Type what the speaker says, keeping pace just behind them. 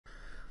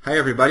Hi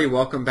everybody,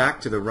 welcome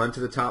back to the Run to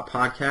the Top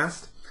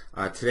podcast.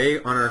 Today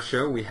on our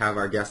show we have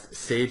our guest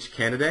Sage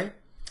Canaday.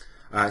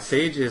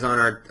 Sage is on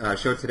our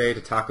show today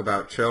to talk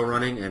about trail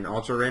running and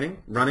ultra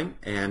running,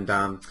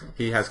 and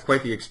he has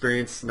quite the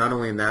experience not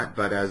only in that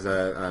but as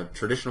a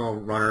traditional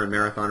runner and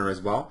marathoner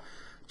as well.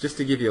 Just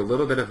to give you a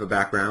little bit of a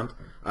background,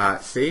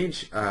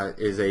 Sage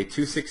is a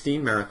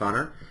 2:16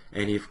 marathoner,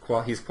 and he's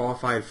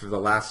qualified for the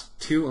last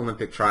two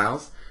Olympic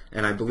trials.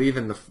 And I believe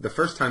in the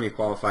first time he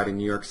qualified in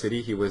New York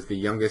City, he was the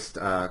youngest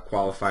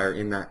qualifier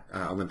in that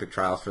Olympic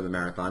trials for the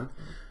marathon.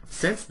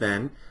 Since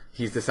then,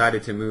 he's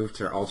decided to move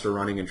to ultra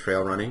running and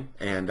trail running,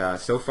 and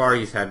so far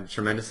he's had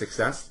tremendous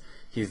success.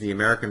 He's the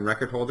American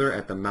record holder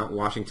at the Mount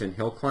Washington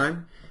Hill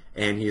Climb,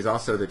 and he's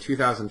also the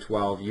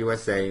 2012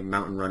 USA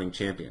Mountain Running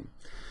Champion.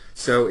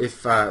 So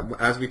if,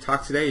 as we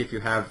talk today, if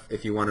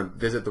you want to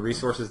visit the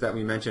resources that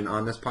we mentioned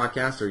on this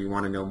podcast, or you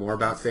want to know more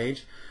about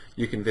Sage,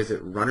 you can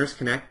visit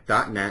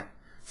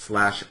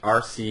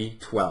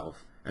runnersconnect.net/RC12,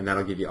 and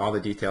that'll give you all the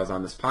details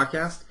on this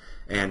podcast.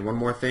 And one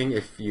more thing,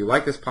 if you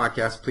like this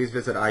podcast, please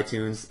visit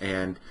iTunes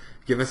and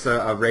give us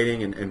a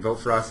rating and vote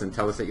for us and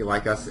tell us that you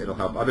like us. It'll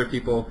help other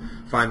people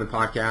find the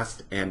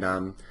podcast.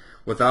 And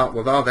with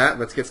all that,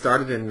 let's get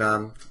started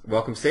and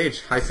welcome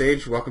Sage. Hi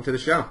Sage, welcome to the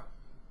show.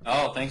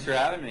 Oh, thanks for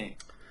having me.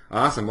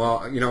 Awesome.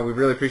 Well, we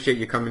really appreciate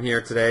you coming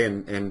here today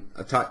and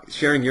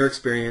sharing your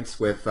experience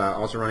with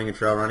ultra running and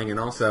trail running, and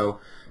also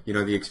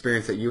the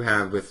experience that you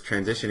have with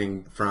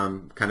transitioning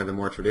from kind of the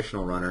more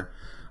traditional runner.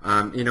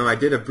 I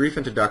did a brief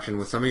introduction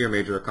with some of your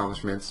major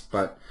accomplishments,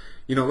 but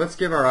let's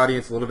give our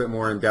audience a little bit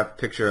more in-depth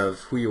picture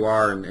of who you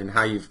are and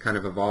how you've kind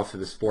of evolved through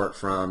the sport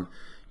from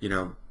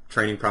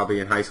training probably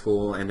in high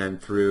school and then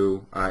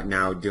through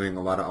now doing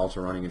a lot of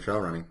ultra running and trail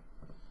running.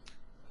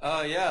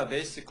 Yeah,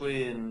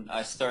 basically,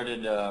 I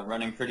started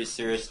running pretty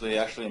seriously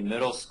actually in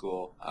middle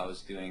school. I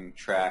was doing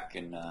track,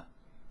 and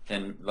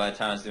then by the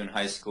time I was doing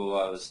high school,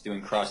 I was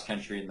doing cross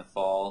country in the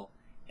fall.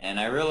 And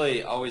I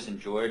really always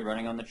enjoyed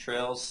running on the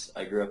trails.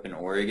 I grew up in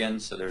Oregon,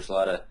 so there's a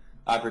lot of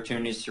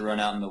opportunities to run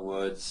out in the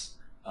woods,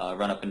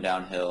 run up and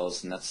down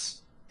hills, and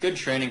that's good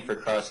training for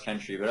cross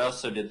country. But I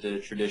also did the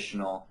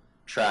traditional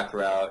track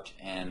route,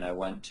 and I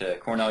went to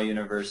Cornell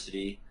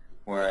University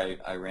where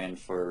I ran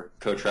for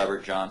Coach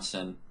Robert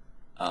Johnson.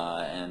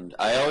 And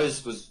I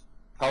always was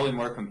probably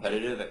more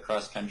competitive at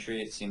cross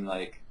country. It seemed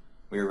like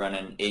we were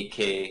running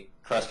 8K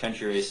cross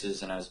country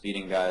races, and I was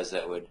beating guys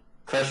that would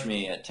crush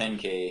me at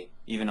 10K,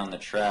 even on the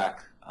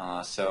track.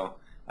 So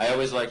I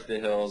always liked the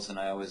hills, and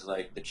I always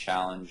liked the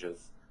challenge of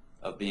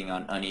being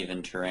on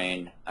uneven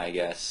terrain, I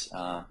guess.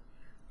 But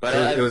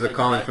it was a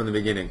calling from the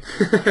beginning.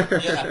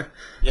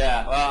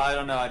 Yeah. Well, I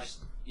don't know. I just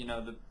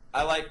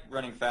I like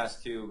running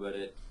fast too, but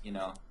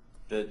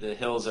the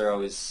hills are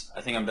always.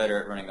 I think I'm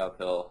better at running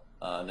uphill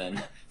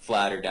than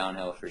flat or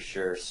downhill for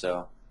sure.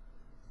 So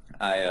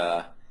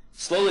I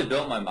slowly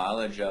built my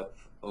mileage up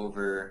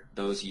over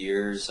those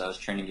years. I was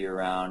training year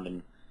round,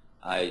 and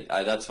I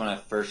that's when I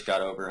first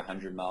got over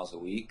 100 miles a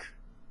week,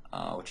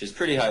 which is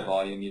pretty high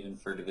volume even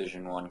for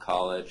Division I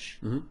college.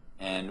 Mm-hmm.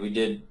 And we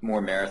did more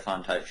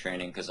marathon type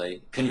training because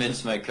I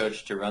convinced my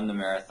coach to run the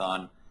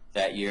marathon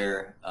that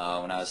year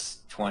when I was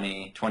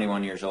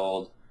 21 years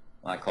old.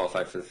 I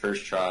qualified for the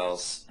first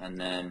trials, and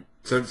then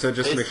So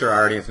just to make sure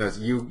our audience knows,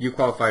 you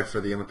qualified for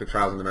the Olympic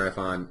trials in the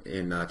marathon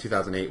in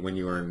 2008 when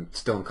you were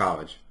still in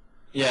college.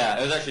 Yeah,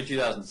 it was actually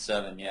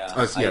 2007, yeah.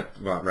 Oh, so yeah,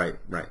 well, right.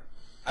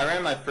 I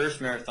ran my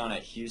first marathon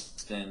at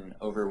Houston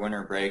over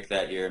winter break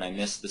that year, and I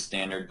missed the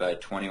standard by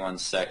 21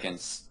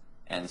 seconds,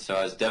 and so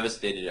I was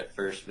devastated at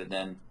first, but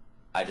then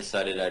I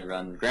decided I'd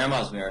run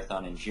Grandma's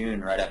Marathon in June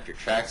right after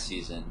track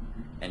season,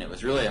 and it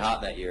was really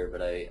hot that year,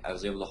 but I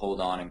was able to hold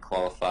on and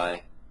qualify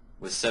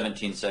with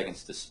 17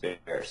 seconds to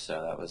spare,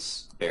 so that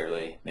was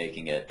barely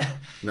making it.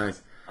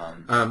 Nice.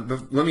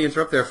 But let me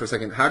interrupt there for a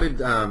second. How did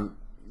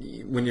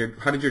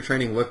your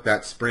training look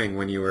that spring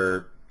when you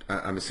were,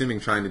 I'm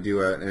assuming, trying to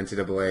do an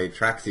NCAA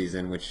track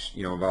season, which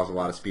involves a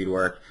lot of speed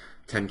work,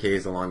 10K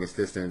is the longest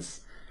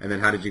distance, and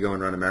then how did you go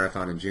and run a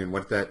marathon in June?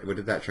 What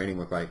did that training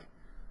look like?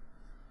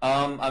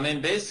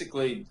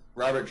 Basically,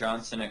 Robert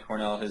Johnson at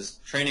Cornell, his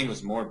training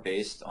was more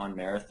based on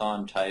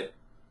marathon type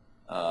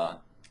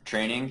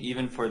training,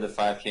 even for the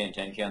 5K and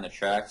 10K on the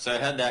track. So I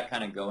had that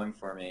kind of going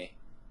for me.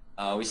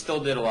 We still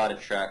did a lot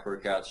of track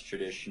workouts,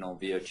 traditional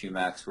VO2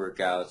 max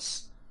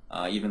workouts,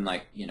 even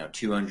like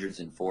 200s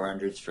and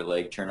 400s for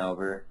leg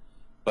turnover.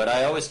 But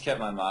I always kept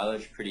my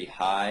mileage pretty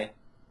high,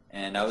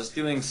 and I was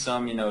doing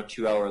some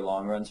 2-hour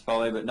long runs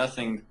probably, but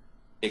nothing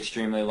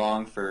extremely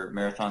long for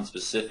marathon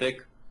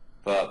specific.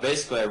 But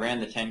basically, I ran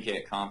the 10K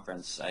at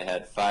conference. I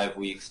had 5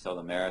 weeks till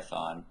the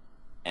marathon,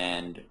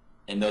 and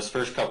in those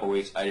first couple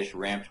weeks, I just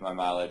ramped my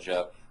mileage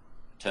up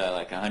to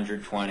like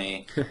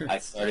 120. I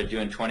started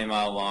doing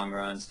 20-mile long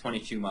runs,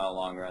 22-mile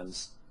long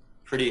runs,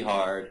 pretty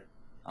hard.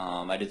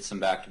 I did some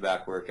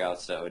back-to-back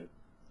workouts that would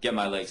get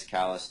my legs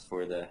calloused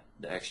for the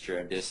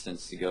extra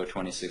distance to go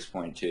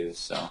 26.2.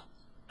 So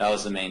that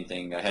was the main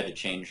thing. I had to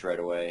change right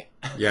away.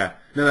 Yeah.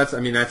 No, that's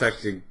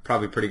actually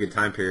probably a pretty good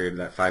time period,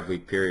 that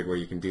 5-week period where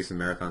you can do some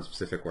marathon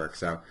specific work.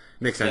 So it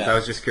makes sense. Yeah. I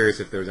was just curious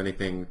if there was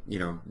anything,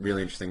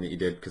 really interesting that you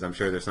did, because I'm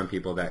sure there's some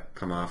people that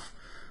come off,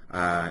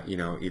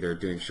 either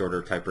doing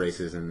shorter type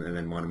races and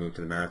then want to move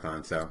to the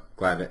marathon. So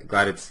glad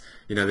it's,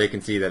 they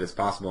can see that it's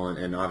possible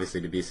and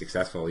obviously to be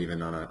successful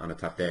even on a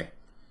tough day.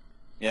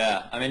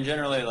 Yeah. I mean,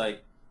 generally,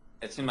 like,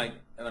 it seemed like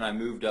when I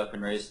moved up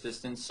in race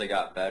distance, I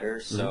got better.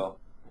 So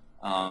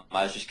I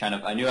was just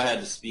I knew I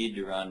had the speed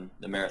to run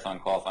the marathon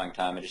qualifying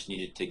time. I just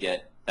needed to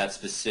get that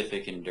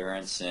specific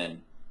endurance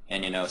in.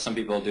 And, some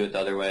people do it the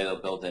other way. They'll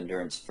build the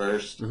endurance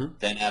first,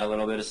 then add a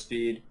little bit of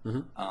speed.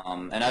 And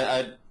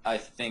I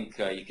think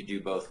you could do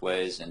both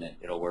ways, and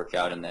it'll work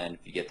out in the end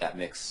if you get that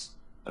mix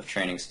of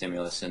training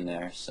stimulus in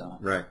there. So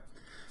Right.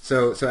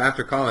 So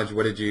after college,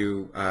 what did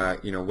you,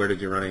 where did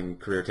your running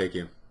career take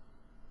you?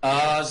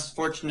 I was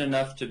fortunate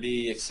enough to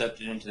be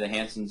accepted into the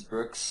Hanson's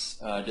Brooks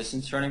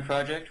distance running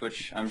project,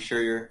 which I'm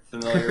sure you're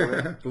familiar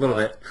with. A little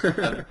bit. I've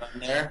run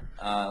there.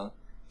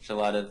 There's a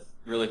lot of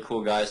really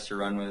cool guys to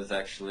run with,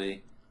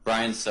 actually.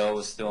 Brian Sell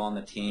was still on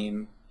the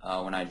team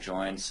when I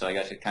joined, so I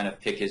got to kind of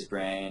pick his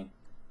brain.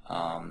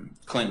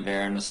 Clint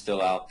Barron was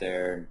still out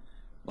there. And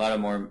a lot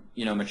of more,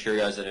 mature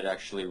guys that had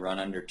actually run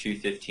under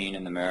 2:15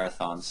 in the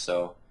marathon.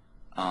 So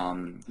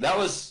that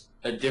was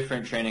a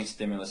different training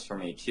stimulus for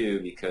me,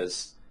 too,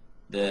 because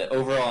the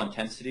overall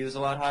intensity was a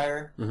lot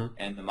higher,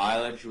 and the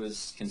mileage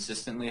was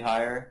consistently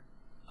higher,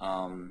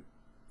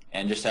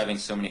 and just having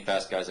so many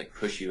fast guys that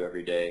push you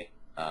every day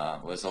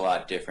was a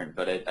lot different.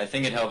 But I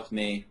think it helped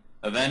me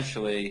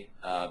eventually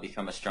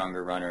become a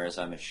stronger runner as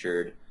I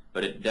matured.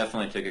 But it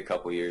definitely took a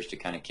couple years to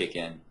kind of kick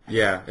in.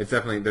 Yeah,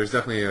 there's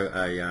definitely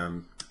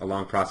a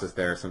long process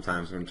there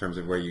sometimes in terms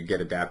of where you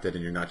get adapted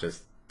and you're not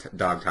just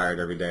dog tired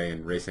every day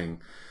and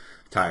racing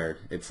tired.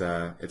 It's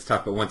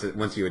tough, but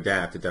once you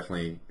adapt, it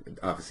definitely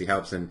obviously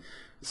helps. And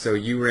so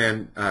you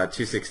ran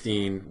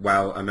 2:16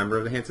 while a member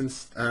of the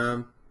Hanson's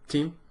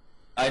team?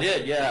 I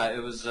did, yeah.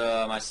 It was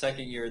my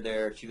second year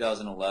there,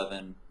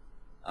 2011,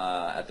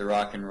 at the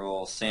Rock and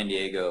Roll San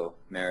Diego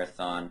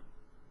Marathon.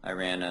 I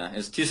ran it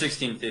was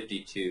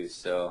 2:16:52,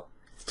 so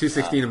it's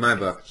 2:16 in my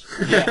book.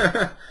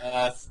 Yeah,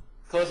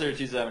 closer to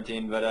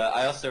 2:17. But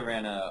I also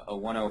ran a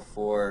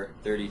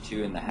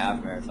 1:04:32 in the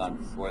half marathon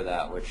before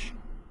that, which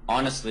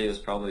honestly, it was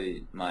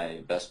probably my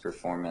best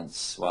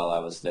performance while I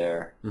was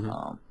there.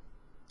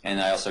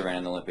 And I also ran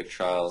in the Olympic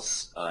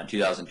trials in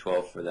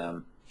 2012 for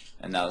them,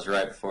 and that was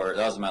that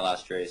was my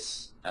last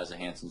race as a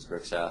Hanson's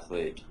Brooks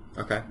athlete.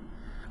 Okay.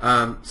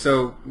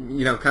 So,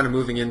 kind of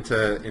moving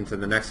into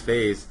the next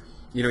phase,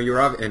 you're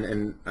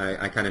and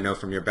I kind of know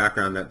from your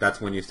background that that's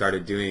when you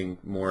started doing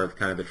more of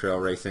kind of the trail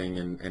racing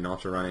and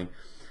ultra running.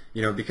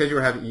 Because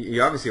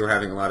you obviously were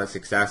having a lot of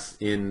success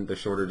in the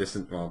shorter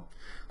distance, well,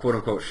 quote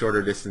unquote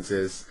shorter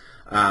distances,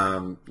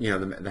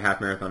 the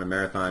half marathon and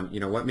marathon.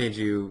 What made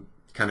you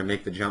kind of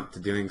make the jump to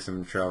doing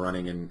some trail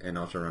running and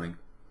ultra running?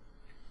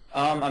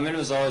 I mean, it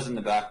was always in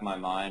the back of my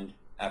mind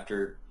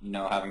after,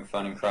 having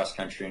fun in cross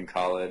country in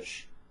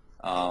college.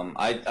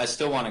 I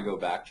still want to go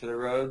back to the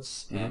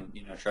roads and,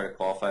 try to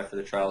qualify for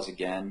the trials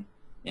again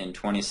in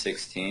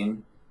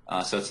 2016.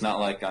 So it's not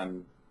like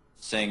I'm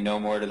saying no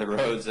more to the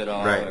roads at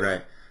all.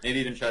 Right. Maybe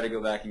even try to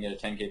go back and get a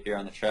 10K PR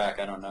on the track.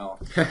 I don't know.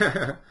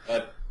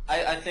 But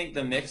I think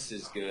the mix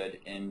is good,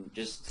 and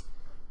just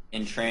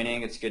in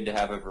training, it's good to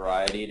have a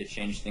variety to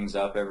change things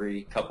up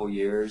every couple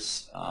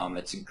years.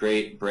 It's a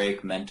great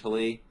break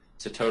mentally.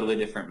 It's a totally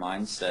different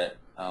mindset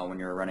when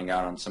you're running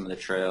out on some of the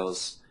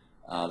trails.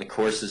 The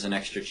course is an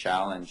extra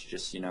challenge,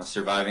 just,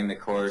 surviving the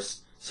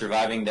course,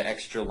 surviving the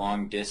extra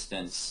long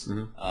distance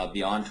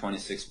beyond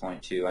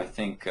 26.2, I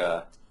think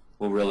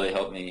will really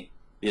help me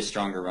be a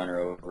stronger runner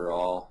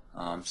overall.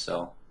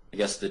 So I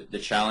guess the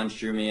challenge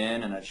drew me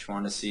in, and I just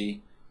wanted to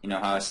see,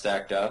 how I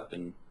stacked up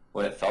and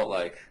what it felt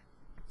like.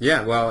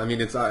 Yeah, well, I mean,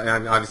 it's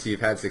obviously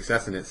you've had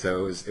success in it,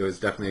 so it was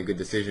definitely a good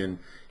decision.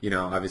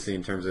 Obviously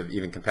in terms of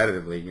even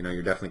competitively,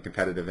 you're definitely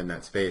competitive in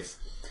that space.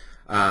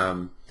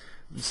 But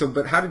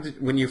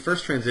when you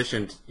first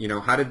transitioned,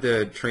 how did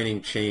the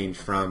training change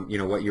from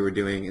what you were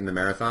doing in the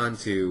marathon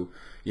to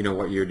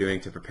what you were doing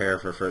to prepare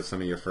for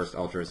some of your first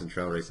ultras and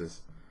trail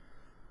races?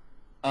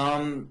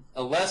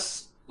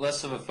 Less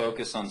of a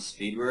focus on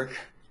speed work.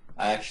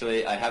 I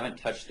haven't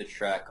touched the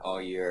track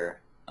all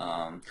year.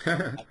 I've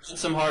done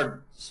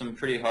some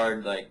pretty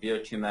hard like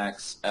VO2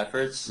 max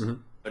efforts,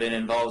 but it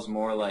involves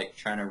more like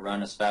trying to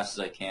run as fast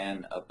as I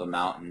can up a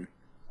mountain.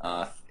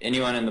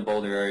 Anyone in the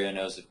Boulder area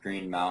knows of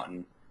Green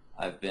Mountain.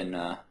 I've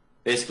been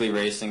basically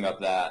racing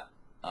up that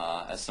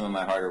as some of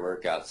my harder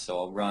workouts. So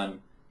I'll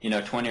run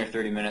 20 or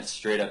 30 minutes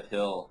straight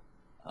uphill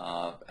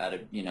at a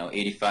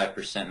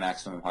 85%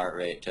 maximum heart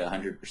rate to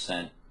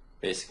 100%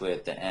 basically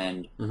at the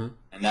end, and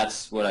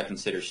that's what I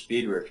consider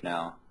speed work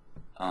now.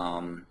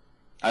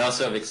 I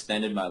also have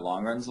extended my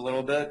long runs a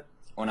little bit.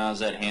 When I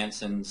was at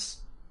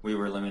Hanson's, we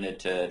were limited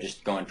to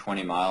just going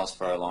 20 miles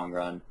for our long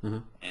run,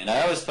 and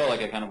I always felt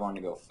like I kind of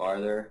wanted to go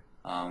farther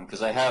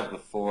because I have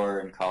before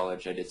in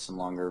college I did some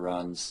longer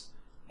runs,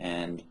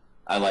 and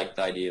I like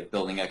the idea of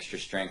building extra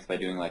strength by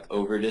doing like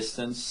over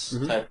distance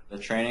type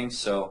of training.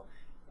 So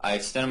I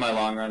extended my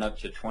long run up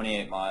to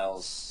 28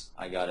 miles.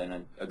 I got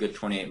in a good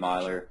 28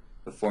 miler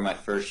before my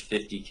first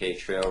 50K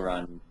trail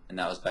run, and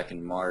that was back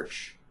in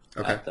March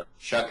at the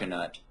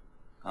Chuckanut.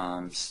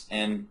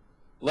 And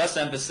less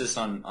emphasis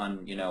on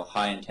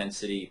high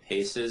intensity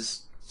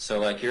paces. So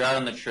like you're out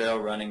on the trail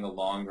running the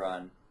long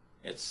run.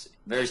 It's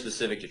very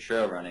specific to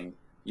trail running.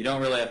 You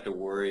don't really have to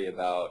worry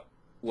about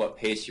what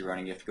pace you're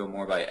running. You have to go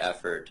more by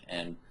effort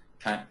and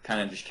kind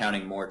of just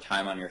counting more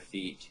time on your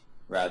feet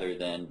rather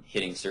than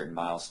hitting certain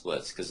mile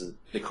splits, because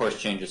the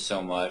course changes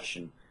so much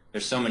and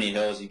there's so many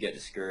hills, you get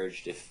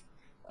discouraged if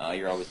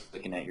you're always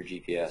looking at your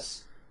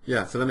GPS.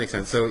 Yeah, so that makes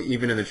sense. So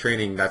even in the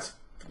training, that's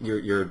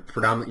you're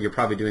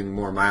probably doing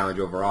more mileage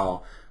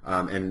overall,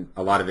 and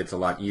a lot of it's a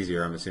lot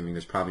easier. I'm assuming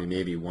there's probably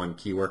maybe one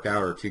key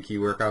workout or 2 key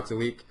workouts a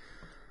week.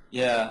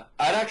 Yeah,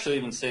 I'd actually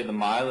even say the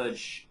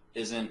mileage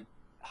isn't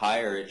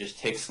higher. It just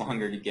takes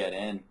longer to get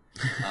in.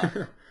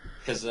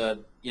 Because,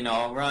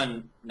 I'll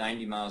run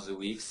 90 miles a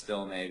week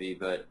still maybe,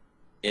 but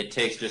it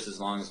takes just as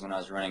long as when I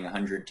was running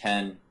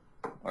 110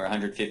 or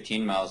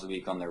 115 miles a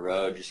week on the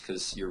road, just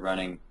because you're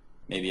running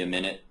maybe a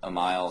minute a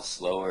mile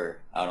slower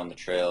out on the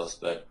trails.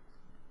 But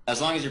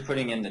as long as you're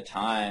putting in the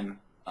time,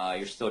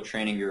 you're still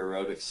training your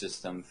aerobic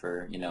system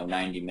for,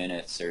 90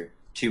 minutes or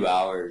 2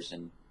 hours,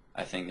 and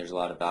I think there's a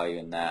lot of value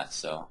in that.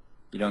 So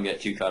you don't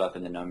get too caught up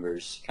in the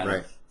numbers.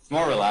 It's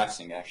more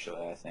relaxing,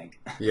 actually, I think.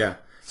 Yeah.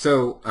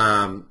 So,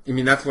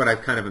 that's what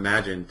I've kind of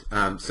imagined.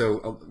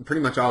 So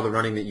pretty much all the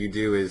running that you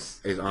do is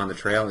on the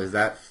trail. Is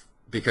that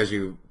because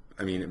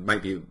it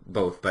might be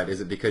both, but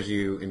is it because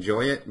you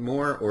enjoy it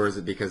more, or is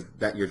it because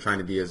that you're trying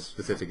to be as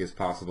specific as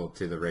possible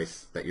to the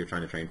race that you're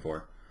trying to train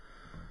for?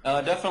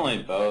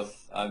 Definitely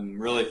both. I'm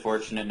really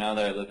fortunate now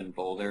that I live in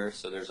Boulder,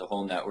 so there's a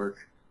whole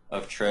network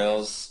of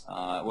trails.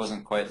 It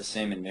wasn't quite the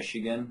same in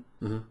Michigan,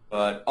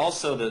 but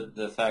also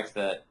the fact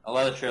that a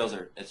lot of the trails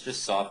it's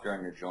just softer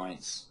on your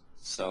joints.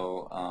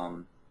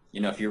 So,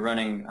 if you're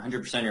running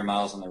 100% of your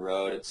miles on the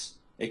road,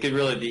 it could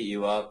really beat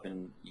you up,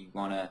 and you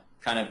want to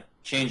kind of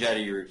change out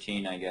of your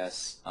routine, I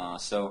guess.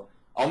 So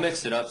I'll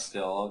mix it up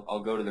still. I'll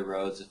go to the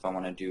roads if I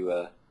want to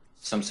do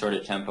some sort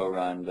of tempo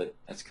run, but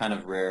it's kind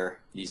of rare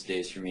these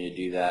days for me to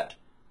do that.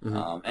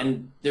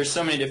 And there's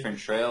so many different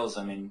trails.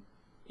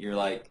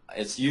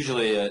 It's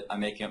usually I'm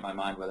making up my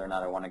mind whether or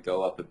not I want to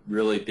go up a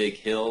really big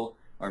hill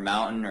or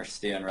mountain or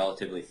stay on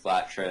relatively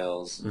flat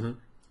trails and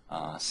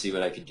see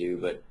what I could do.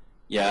 But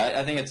yeah,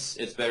 I think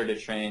it's better to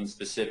train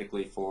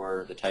specifically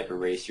for the type of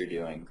race you're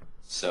doing.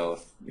 So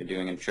if you're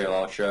doing a trail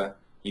ultra,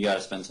 you got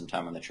to spend some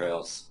time on the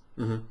trails.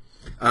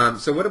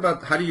 So what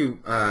about, how do you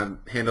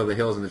handle the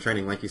hills in the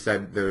training? Like you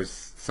said,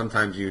 there's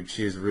sometimes you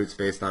choose routes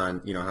based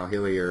on how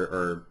hilly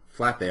or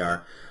flat they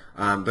are,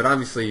 but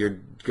obviously you're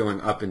going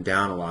up and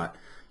down a lot.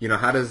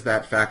 How does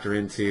that factor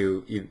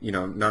into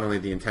not only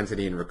the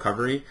intensity and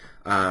recovery,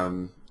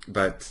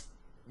 but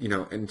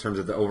in terms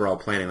of the overall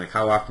planning? Like,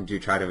 how often do you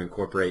try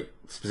to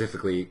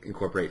specifically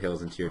incorporate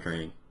hills into your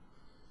training?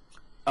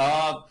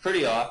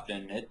 Pretty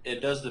often.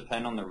 It does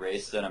depend on the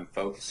race that I'm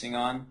focusing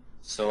on.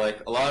 So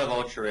like a lot of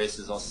ultra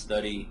races, I'll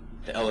study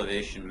the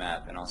elevation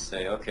map and I'll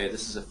say, okay,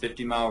 this is a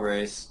 50-mile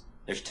race.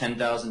 There's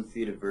 10,000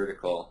 feet of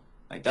vertical.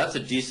 Like, that's a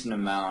decent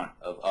amount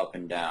of up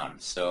and down.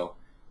 So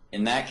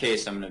in that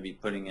case, I'm going to be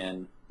putting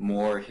in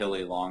more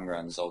hilly long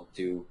runs. I'll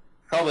do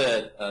probably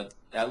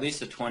at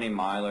least a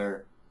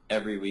 20-miler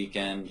every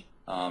weekend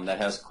that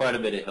has quite a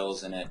bit of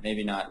hills in it.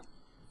 Maybe not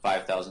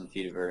 5,000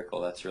 feet of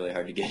vertical. That's really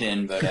hard to get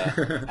in, but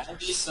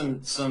at least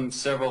some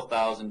several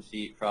thousand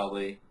feet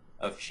probably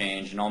of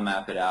change, and I'll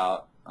map it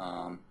out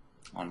on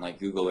like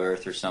Google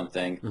Earth or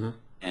something.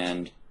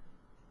 And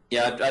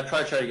yeah, I'd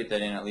probably try to get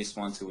that in at least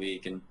once a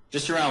week. And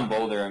just around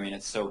Boulder,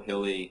 it's so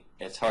hilly,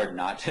 it's hard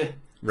not to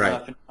go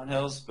up and down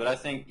hills. But I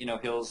think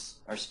hills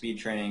are speed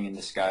training in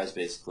disguise,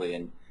 basically,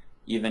 and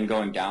even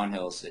going down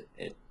hills,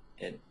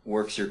 it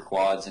works your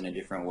quads in a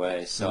different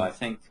way. So I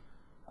think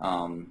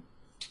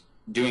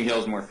doing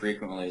hills more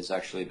frequently is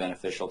actually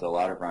beneficial to a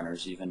lot of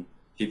runners, even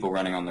people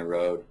running on the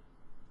road.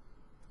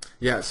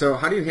 Yeah, so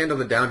how do you handle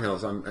the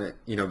downhills?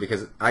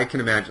 Because I can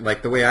imagine,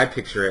 like, the way I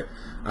picture it,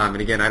 and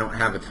again, I don't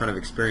have a ton of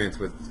experience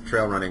with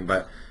trail running,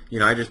 but,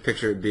 I just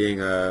picture it being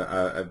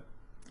a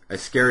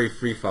scary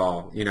free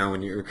fall,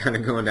 when you're kind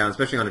of going down,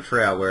 especially on a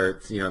trail where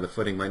it's, the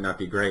footing might not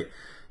be great.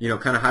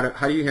 Kind of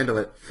how do you handle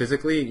it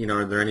physically?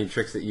 Are there any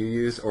tricks that you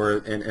use,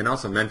 and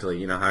also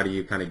mentally, how do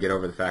you kind of get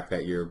over the fact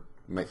that you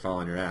might fall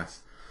on your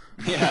ass?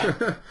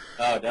 Yeah,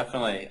 oh,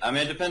 definitely.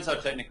 It depends how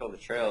technical the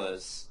trail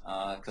is,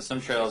 because some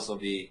trails will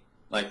be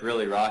like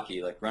really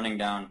rocky, like running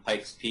down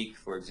Pikes Peak,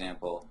 for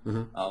example.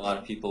 A lot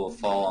of people will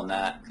fall on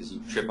that because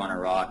you trip on a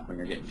rock when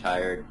you're getting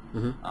tired.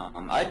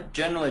 I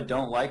generally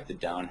don't like the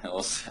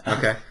downhills.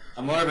 Okay.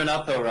 I'm more of an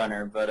uphill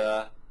runner,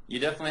 but you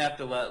definitely have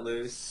to let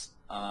loose.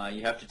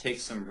 You have to take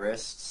some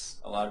risks.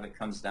 A lot of it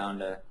comes down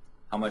to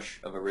how much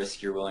of a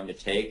risk you're willing to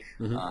take,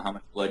 how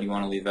much blood you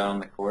want to leave out on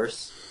the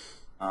course.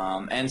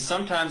 And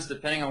sometimes,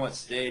 depending on what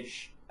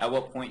stage, at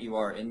what point you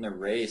are in the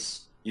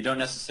race, you don't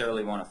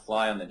necessarily want to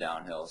fly on the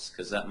downhills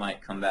because that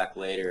might come back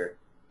later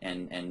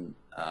and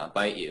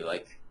bite you.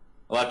 Like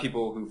a lot of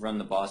people who've run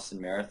the Boston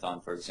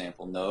Marathon, for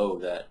example, know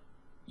that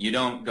you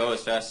don't go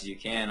as fast as you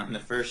can on the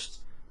first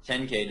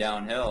 10K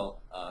downhill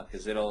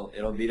because it'll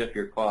beat up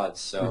your quads.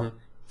 So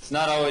it's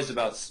not always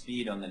about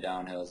speed on the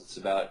downhills. It's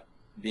about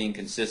being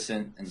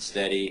consistent and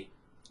steady,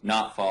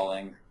 not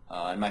falling.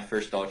 In my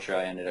first ultra,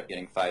 I ended up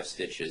getting 5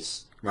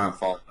 stitches from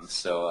falling.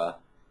 So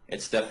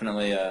it's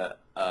definitely a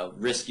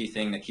risky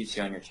thing that keeps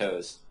you on your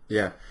toes.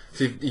 Yeah.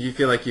 So you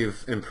feel like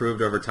you've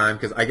improved over time?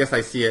 Because I guess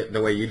I see it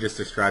the way you just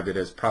described it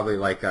as probably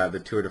like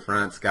the Tour de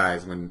France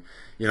guys. When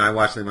I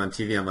watch them on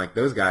TV, I'm like,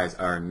 those guys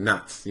are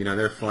nuts.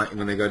 They're flying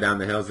when they go down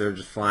the hills. They're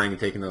just flying and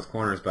taking those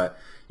corners. But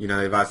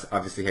they've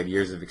obviously had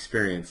years of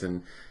experience.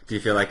 And do you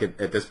feel like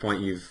at this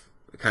point you've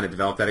kind of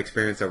developed that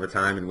experience over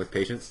time and with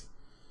patience?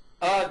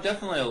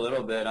 Definitely a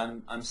little bit.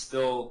 I'm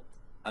still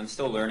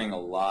learning a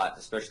lot,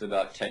 especially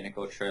about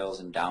technical trails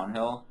and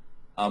downhill.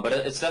 But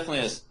it's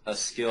definitely a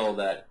skill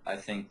that I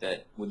think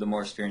that with the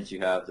more experience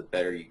you have, the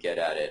better you get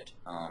at it.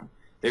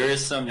 There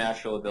is some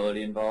natural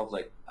ability involved.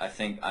 Like I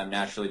think I'm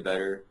naturally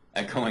better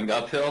at going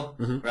uphill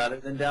rather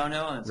than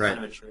downhill, and it's kind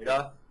of a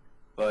trade-off.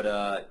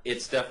 But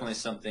it's definitely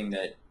something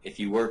that if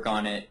you work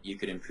on it, you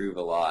could improve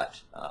a lot,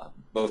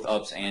 both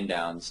ups and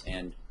downs,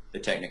 and the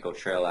technical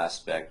trail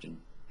aspect. And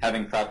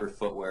having proper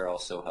footwear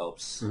also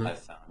helps, I've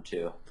found,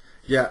 too.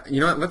 Yeah, you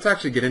know what? Let's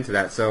actually get into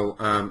that.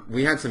 So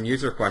we had some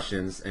user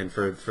questions, and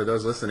for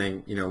those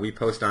listening, we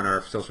post on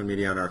our social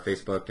media, on our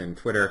Facebook and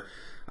Twitter.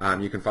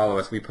 You can follow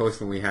us. We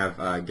post when we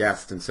have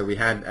guests, and so we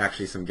had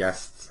actually some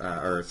guests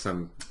or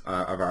some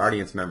of our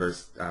audience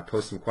members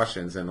post some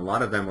questions, and a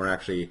lot of them were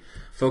actually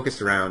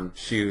focused around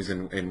shoes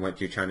and what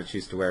you're trying to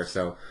choose to wear.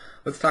 So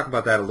let's talk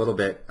about that a little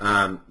bit.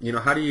 How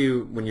do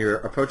you, when you're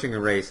approaching a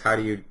race, how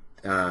do you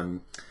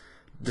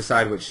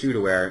decide what shoe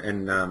to wear?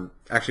 And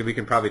actually, we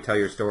can probably tell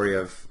your story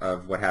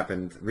of what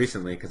happened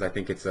recently, because I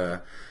think it's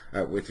at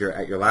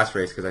your last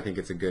race, because I think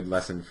it's a good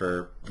lesson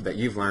that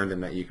you've learned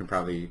and that you can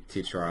probably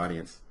teach to our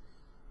audience.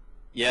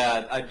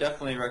 Yeah, I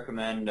definitely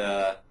recommend.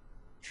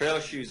 Trail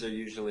shoes are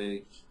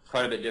usually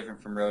quite a bit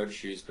different from road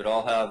shoes, but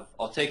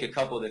I'll take a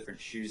couple different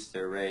shoes to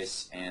a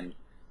race, and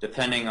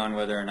depending on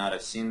whether or not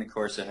I've seen the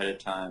course ahead of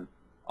time,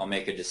 I'll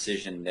make a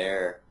decision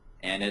there.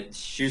 And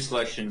shoe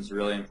selection is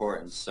really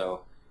important.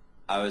 So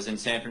I was in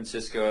San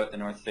Francisco at the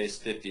North Face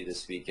 50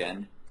 this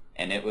weekend,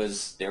 and there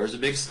was a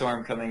big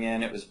storm coming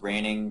in. It was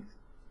raining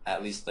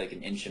at least like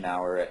an inch an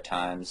hour at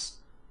times,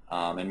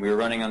 and we were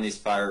running on these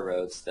fire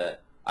roads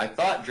that I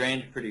thought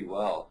drained pretty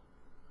well,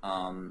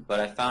 but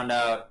I found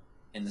out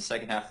in the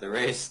second half of the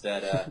race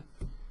that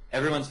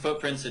everyone's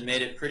footprints had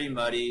made it pretty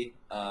muddy.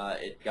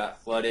 It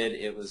got flooded.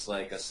 It was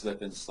like a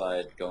slip and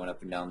slide going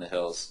up and down the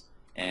hills.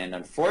 And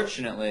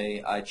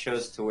unfortunately, I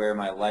chose to wear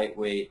my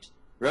lightweight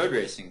road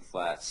racing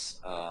flats.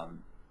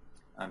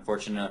 I'm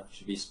fortunate enough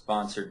to be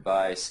sponsored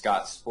by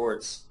Scott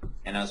Sports,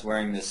 and I was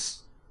wearing this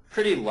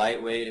pretty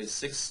lightweight,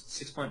 it's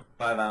 6.5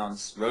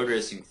 ounce road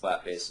racing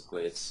flat.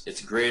 Basically,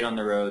 it's great on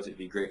the roads. It'd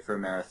be great for a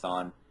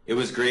marathon. It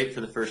was great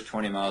for the first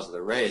 20 miles of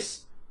the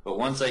race, but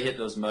once I hit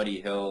those muddy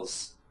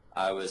hills,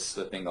 I was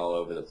slipping all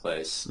over the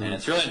place, and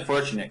it's really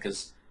unfortunate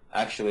because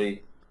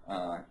actually,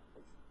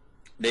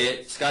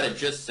 Scott had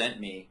just sent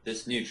me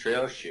this new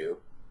trail shoe,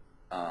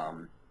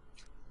 the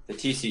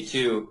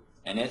TC2,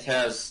 and it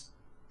has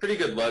pretty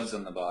good lugs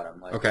on the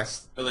bottom,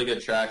 it's really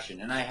good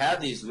traction. And I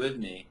had these with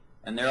me,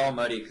 and they're all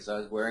muddy because I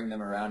was wearing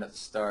them around at the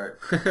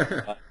start.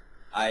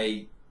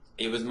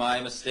 It was my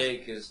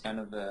mistake. It was kind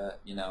of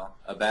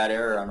a bad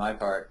error on my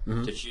part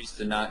to choose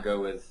to not go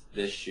with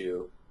this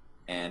shoe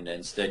and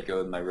instead go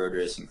with my road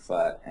racing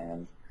flat.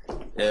 And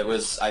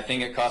I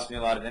think it cost me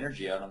a lot of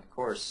energy out on the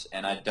course,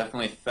 and I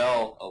definitely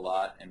fell a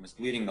lot and was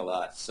bleeding a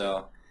lot.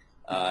 So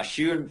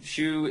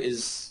shoe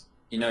is,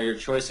 your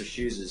choice of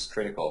shoes is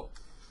critical.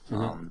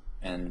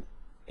 And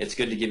it's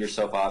good to give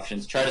yourself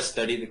options. Try to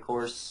study the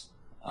course.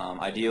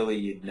 Ideally,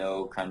 you'd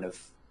know kind of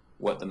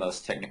what the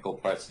most technical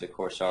parts of the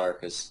course are,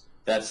 because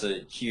that's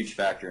a huge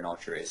factor in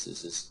ultra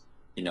races is,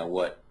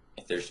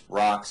 if there's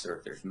rocks or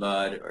if there's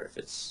mud or if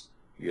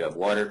you have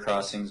water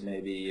crossings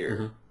maybe,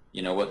 or,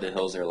 what the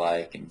hills are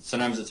like. And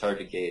sometimes it's hard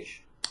to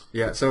gauge.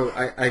 Yeah, so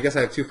I guess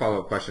I have 2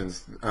 follow-up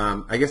questions.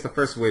 I guess the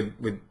first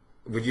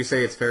would you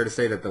say it's fair to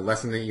say that the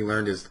lesson that you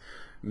learned is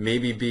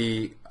maybe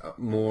be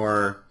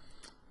more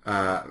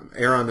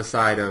err on the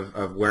side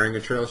of wearing a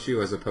trail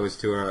shoe as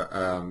opposed to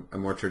a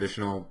more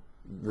traditional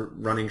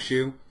running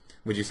shoe?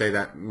 Would you say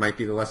that might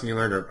be the lesson you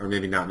learned, or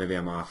maybe not? Maybe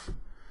I'm off.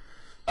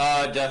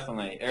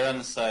 Definitely. Err on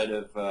the side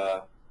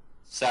of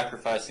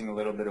sacrificing a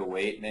little bit of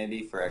weight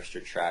maybe for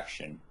extra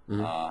traction.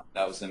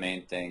 That was the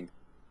main thing.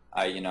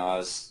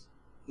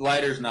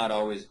 Lighter's not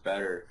always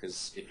better,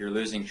 because if you're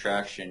losing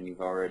traction,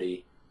 you've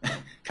already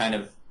kind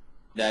of,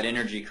 that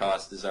energy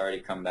cost has already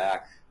come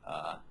back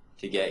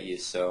to get you.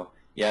 So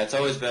yeah, it's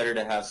always better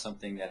to have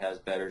something that has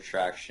better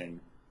traction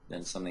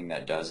than something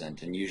that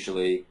doesn't. And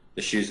usually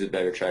the shoes with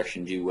better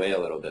traction do weigh a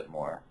little bit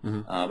more.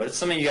 But it's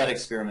something you got to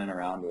experiment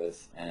around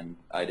with, and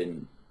I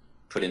didn't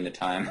put in the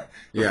time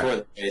Yeah. before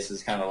the race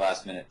is kind of a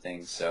last minute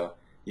thing. So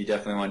you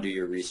definitely want to do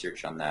your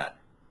research on that.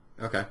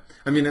 Okay.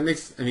 I mean, that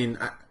makes. I mean,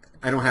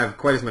 I don't have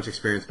quite as much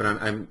experience, but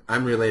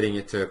I'm relating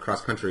it to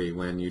cross country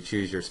when you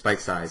choose your spike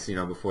size,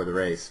 before the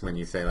race. When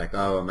you say like,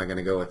 oh, am I going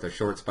to go with a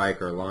short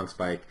spike or a long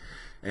spike?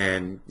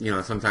 And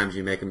sometimes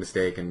you make a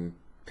mistake and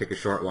pick a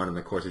short one, and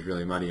the course is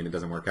really muddy and it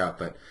doesn't work out.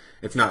 But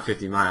it's not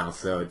 50 miles,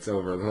 so it's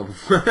over a little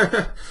before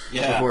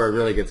it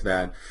really gets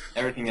bad.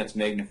 Everything gets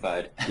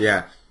magnified.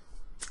 Yeah.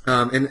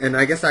 And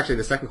I guess actually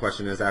the second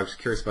question is, I was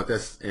curious about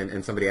this,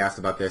 and somebody asked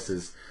about this,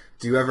 is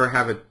do you ever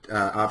have an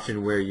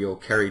option where you'll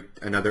carry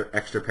another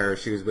extra pair of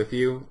shoes with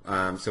you?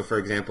 So for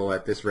example,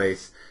 at this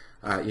race,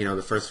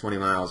 the first 20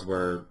 miles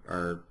were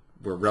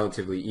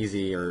relatively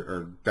easy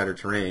or better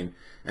terrain,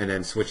 and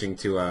then switching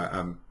to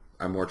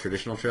a more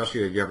traditional trail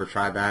shoe. Have you ever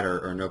tried that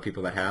or know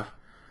people that have?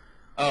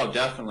 Oh,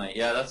 definitely.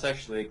 Yeah, that's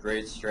actually a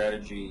great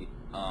strategy.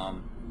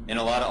 In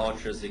a lot of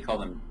ultras, they call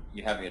them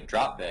you having a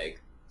drop bag.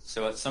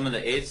 So at some of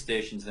the aid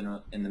stations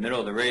in the middle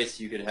of the race,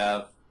 you could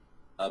have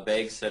a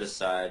bag set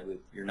aside with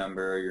your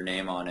number or your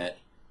name on it,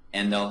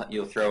 and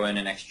you'll throw in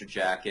an extra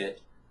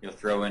jacket, you'll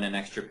throw in an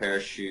extra pair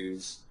of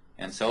shoes,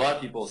 and so a lot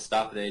of people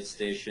stop at the aid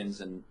stations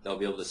and they'll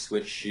be able to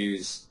switch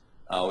shoes,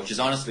 which is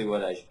honestly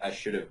what I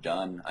should have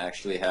done. I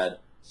actually had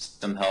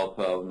some help.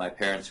 My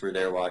parents were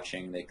there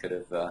watching. I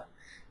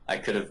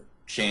could have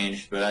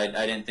changed, but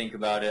I didn't think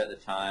about it at the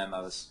time. I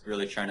was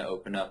really trying to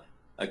open up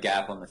a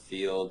gap on the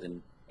field,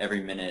 and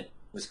every minute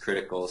was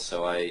critical,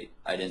 so I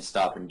didn't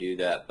stop and do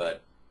that.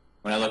 But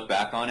when I look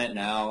back on it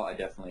now, I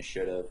definitely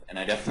should have, and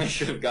I definitely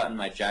should have gotten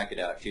my jacket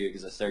out too,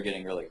 because I started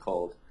getting really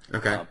cold.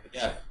 Okay. But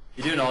yeah, if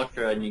you do an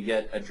ultra and you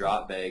get a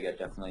drop bag, I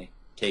definitely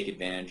take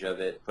advantage of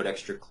it. Put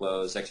extra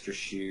clothes, extra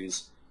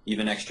shoes,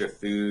 even extra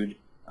food,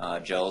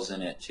 gels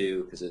in it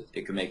too, because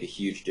it can make a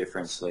huge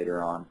difference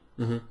later on.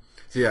 Mm-hmm.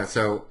 So yeah,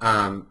 so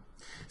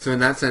in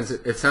that sense,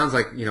 it sounds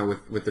like,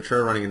 with the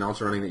trail running and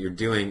ultra running that you're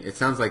doing, it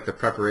sounds like the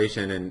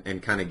preparation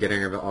and kind of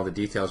getting all the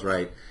details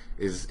right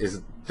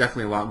is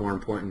definitely a lot more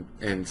important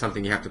and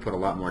something you have to put a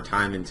lot more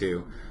time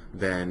into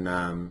than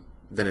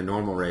a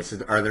normal race.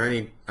 Are there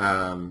any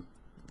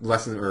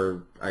lessons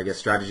or, I guess,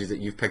 strategies that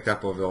you've picked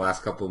up over the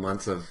last couple of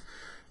months of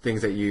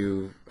things that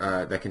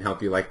that can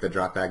help you, like the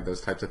drop bag,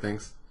 those types of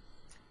things?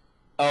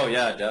 Oh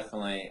yeah,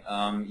 definitely.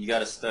 You got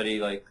to study,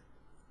 like,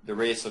 the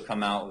race will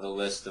come out with a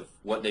list of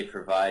what they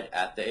provide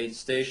at the aid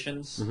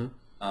stations.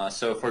 Mm-hmm.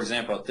 So, for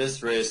example, at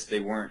this race, they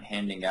weren't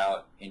handing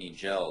out any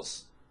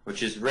gels,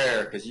 which is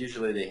rare because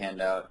usually they hand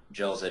out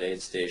gels at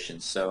aid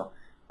stations. So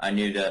I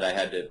knew that I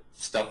had to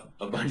stuff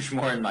a bunch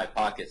more in my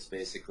pockets,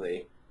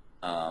 basically.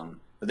 But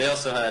they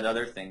also had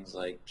other things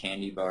like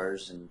candy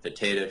bars and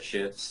potato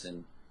chips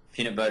and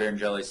peanut butter and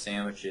jelly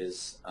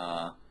sandwiches.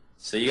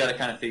 So you got to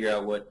kind of figure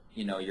out what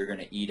you're going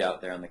to eat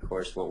out there on the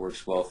course, what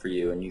works well for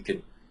you, and you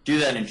could do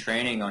that in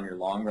training on your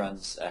long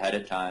runs ahead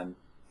of time.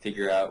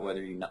 Figure out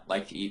whether you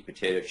like to eat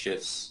potato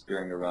chips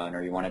during a run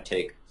or you want to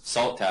take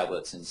salt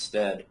tablets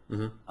instead.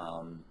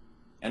 Mm-hmm.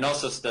 And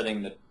also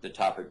studying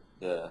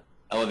the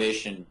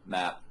elevation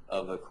map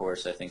of a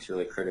course, I think, is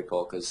really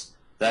critical because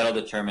that'll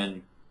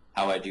determine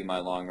how I do my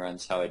long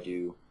runs, how I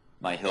do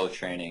my hill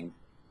training.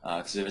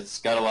 Because if it's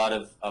got a lot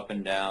of up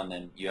and down,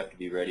 then you have to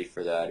be ready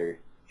for that, or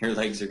your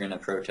legs are going to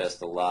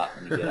protest a lot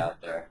when you get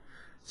out there.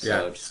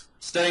 So just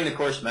studying the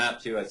course map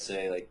too, I'd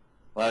say. Like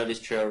a lot of these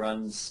trail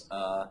runs,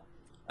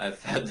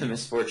 I've had the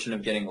misfortune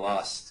of getting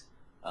lost,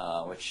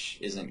 which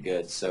isn't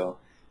good. So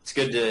it's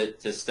good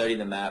to study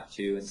the map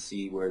too and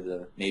see where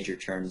the major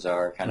turns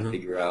are, kind of Mm-hmm.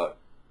 figure out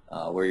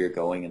where you're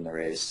going in the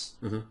race.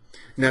 Mm-hmm.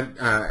 Now,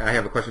 I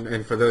have a question,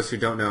 and for those who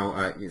don't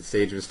know,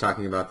 Sage was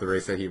talking about the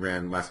race that he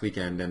ran last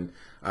weekend, and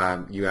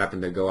you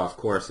happened to go off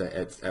course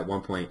at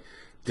one point.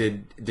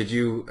 Did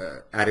you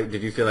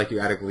feel like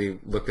you adequately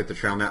looked at the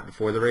trail map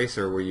before the race,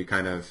 or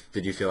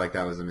did you feel like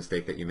that was a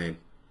mistake that you made?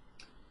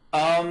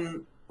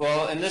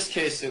 Well, in this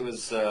case, it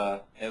was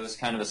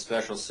kind of a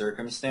special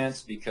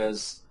circumstance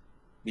because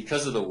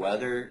of the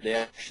weather. They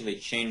actually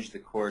changed the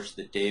course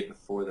the day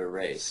before the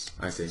race.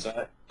 I see.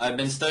 So I've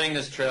been studying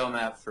this trail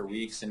map for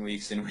weeks and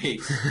weeks and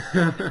weeks.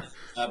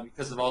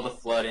 Because of all the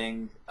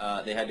flooding,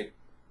 they had to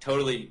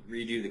totally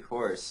redo the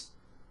course,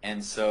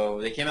 and so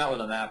they came out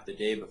with a map the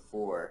day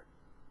before.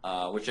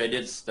 Which I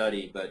did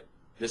study, but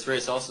this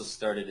race also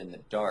started in the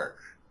dark.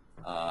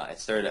 It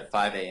started at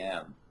 5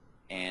 a.m.,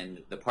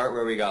 and the part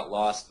where we got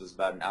lost was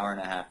about an hour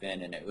and a half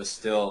in, and it was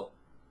still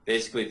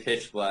basically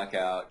pitch black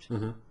out.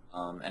 Mm-hmm.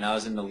 And I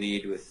was in the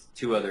lead with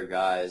two other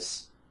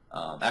guys.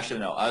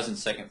 Actually, no, I was in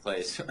second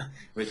place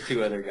with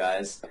two other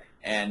guys.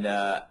 And,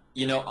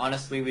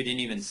 honestly, we didn't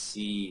even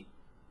see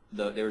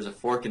there was a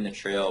fork in the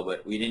trail,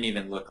 but we didn't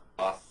even look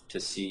off to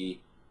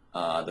see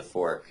the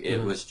fork. It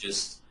Mm-hmm. was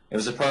just... It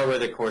was a part where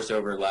the course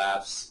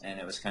overlaps, and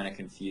it was kind of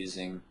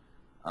confusing.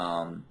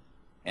 And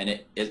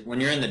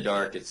when you're in the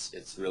dark,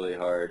 it's really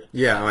hard.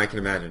 Yeah, I can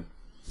imagine.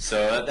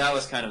 So that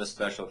was kind of a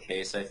special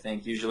case, I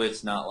think. Usually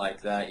it's not like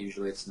that.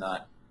 Usually it's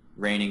not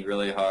raining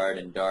really hard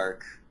and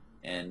dark.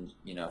 And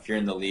if you're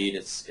in the lead,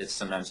 it's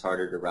sometimes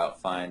harder to route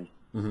find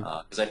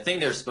because I think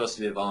there's supposed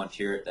to be a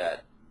volunteer at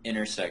that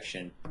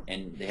intersection,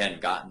 and they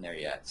hadn't gotten there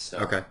yet. So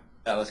Okay.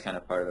 that was kind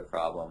of part of the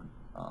problem.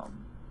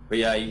 But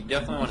yeah, you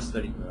definitely want to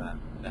study the map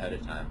ahead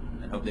of time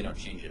and hope they don't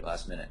change it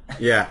last minute.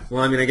 Yeah,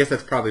 well, I mean, I guess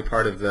that's probably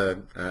part of the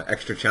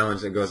extra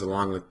challenge that goes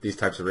along with these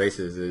types of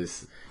races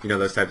is,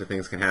 those types of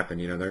things can happen.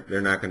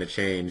 They're not going to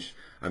change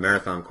a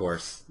marathon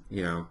course,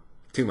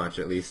 too much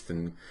at least,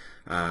 and,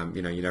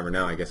 you never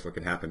know, I guess, what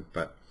could happen.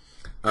 But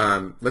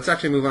let's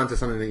actually move on to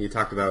something that you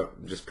talked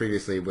about just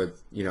previously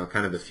with,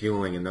 kind of the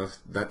fueling and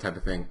that type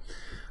of thing.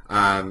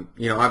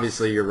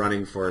 Obviously you're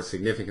running for a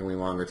significantly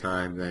longer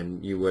time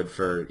than you would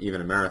for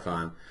even a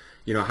marathon.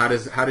 How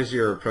does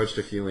your approach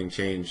to fueling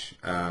change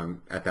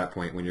at that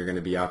point when you're going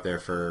to be out there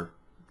for,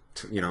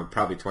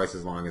 probably twice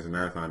as long as a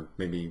marathon,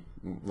 maybe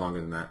longer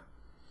than that?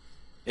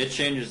 It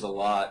changes a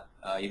lot.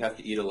 You have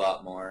to eat a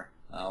lot more.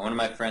 One of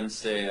my friends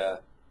say, a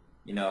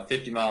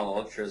 50-mile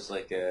ultra is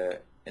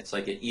it's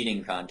like an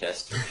eating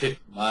contest for 50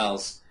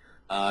 miles,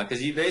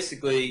 because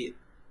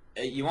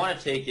you want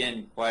to take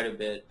in quite a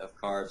bit of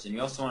carbs, and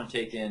you also want to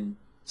take in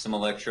some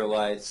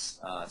electrolytes,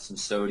 some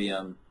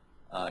sodium,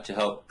 to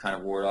help kind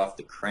of ward off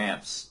the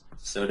cramps.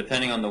 So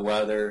depending on the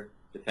weather,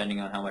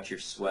 depending on how much you're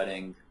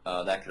sweating,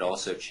 that could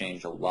also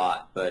change a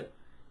lot. But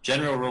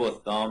general rule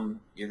of thumb,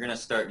 you're going to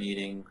start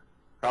needing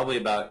probably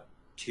about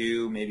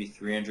 2, maybe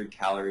 300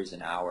 calories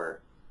an hour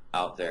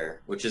out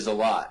there, which is a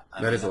lot.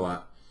 That is a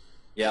lot.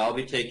 Yeah, I'll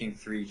be taking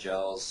 3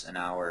 gels an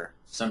hour,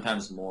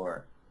 sometimes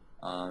more.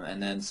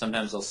 And then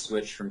sometimes I'll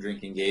switch from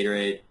drinking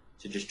Gatorade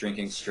to just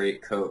drinking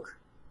straight Coke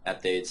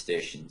at the aid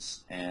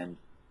stations. And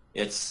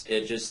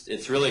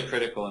it's really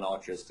critical in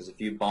ultras, because if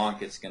you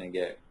bonk, it's going to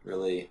get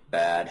really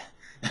bad.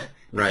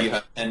 Right.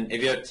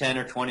 If you have 10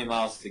 or 20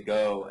 miles to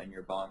go and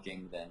you're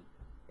bonking, then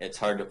it's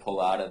hard to pull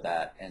out of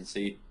that. And so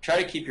you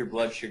try to keep your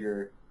blood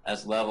sugar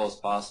as level as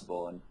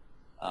possible. And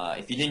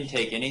if you didn't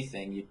take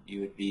anything, it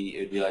would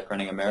be like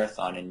running a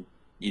marathon, and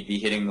you'd be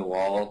hitting the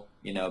wall,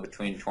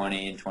 between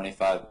 20 and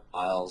 25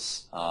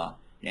 miles.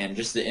 And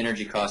just the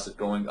energy cost of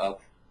going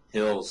up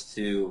hills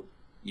too,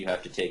 you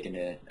have to take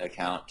into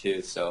account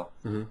too. So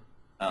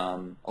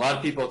a lot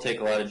of people take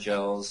a lot of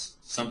gels.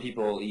 Some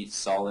people eat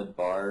solid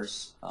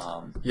bars.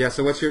 Yeah.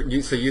 So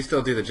so you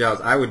still do the gels?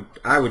 I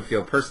would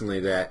feel personally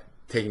that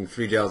taking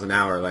 3 gels an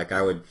hour, like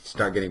I would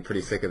start getting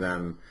pretty sick of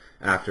them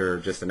after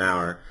just an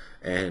hour,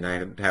 and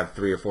I'd have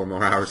 3 or 4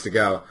 more hours to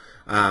go.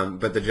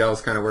 But the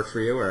gels kind of work for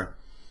you, or?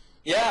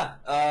 Yeah.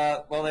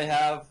 Well, they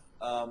have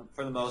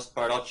for the most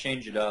part. I'll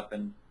change it up,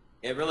 and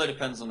it really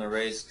depends on the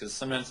race, because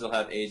sometimes they'll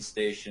have aid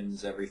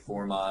stations every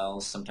 4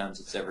 miles. Sometimes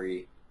it's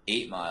every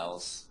 8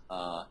 miles.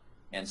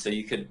 And so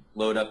you could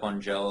load up on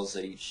gels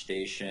at each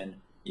station.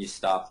 You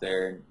stop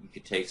there, and you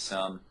could take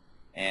some.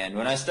 And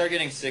when I start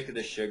getting sick of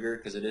the sugar,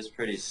 because it is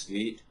pretty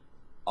sweet,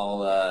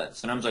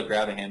 sometimes I'll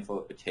grab a handful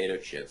of potato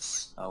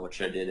chips,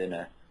 which I did in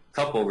a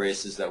couple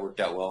races that worked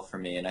out well for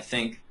me. And I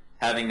think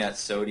having that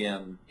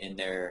sodium in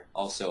there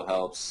also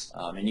helps.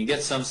 And you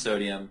get some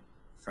sodium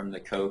from the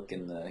Coke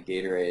and the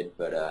Gatorade,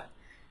 but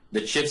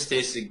the chips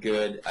tasted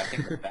good. I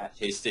think the fat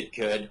tasted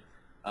good.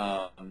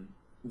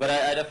 But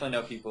I definitely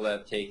know people that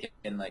have taken,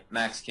 like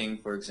Max King,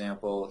 for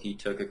example. He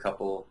took a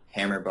couple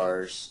hammer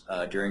bars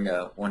during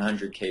a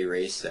 100K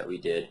race that we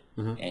did,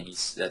 and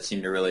that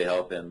seemed to really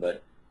help him.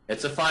 But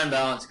it's a fine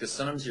balance, because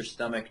sometimes your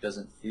stomach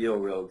doesn't feel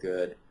real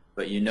good,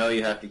 but you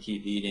have to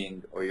keep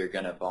eating or you're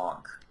going to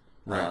bonk.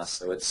 Right.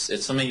 So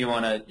it's something you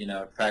want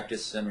to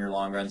practice in your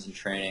long runs and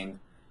training.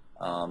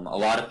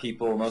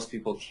 Most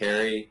people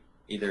carry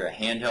either a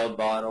handheld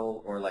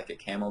bottle or like a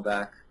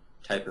Camelback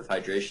type of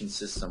hydration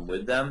system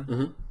with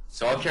them.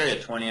 So I'll carry a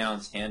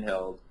 20-ounce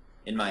handheld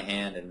in my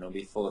hand, and it'll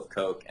be full of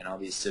Coke, and I'll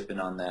be sipping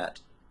on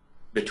that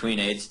between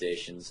aid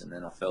stations, and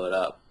then I'll fill it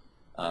up,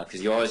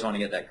 because you always want to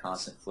get that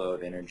constant flow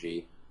of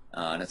energy,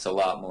 and it's a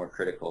lot more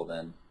critical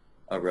than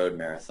a road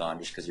marathon,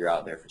 just because you're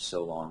out there for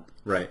so long.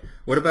 Right.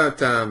 What about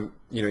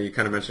you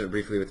kind of mentioned it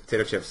briefly with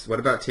potato chips. What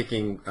about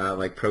taking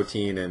like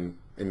protein and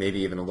maybe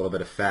even a little bit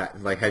of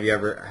fat? Like, have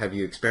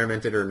you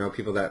experimented or know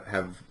people that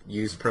have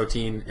used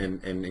protein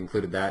and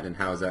included that, and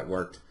how has that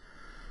worked?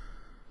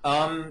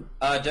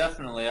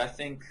 Definitely. I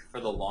think for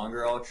the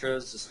longer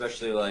ultras,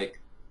 especially like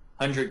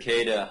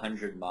 100K to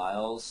 100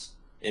 miles,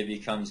 it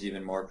becomes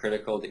even more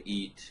critical to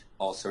eat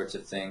all sorts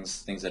of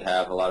things that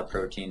have a lot of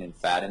protein and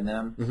fat in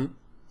them.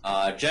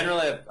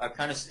 Generally, I've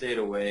kind of stayed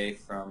away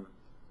from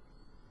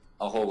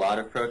a whole lot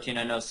of protein.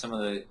 I know some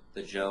of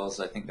the gels,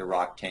 I think the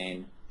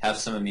Roctane, have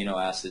some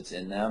amino acids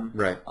in them.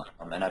 Right.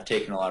 And I've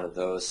taken a lot of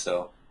those,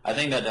 so I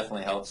think that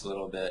definitely helps a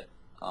little bit.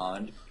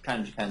 It kind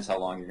of depends how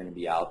long you're going to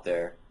be out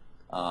there.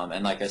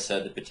 And like I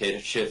said, the potato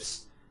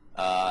chips,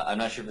 I'm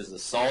not sure if it's the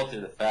salt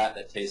or the fat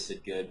that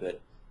tasted good, but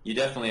you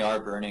definitely are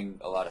burning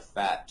a lot of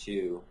fat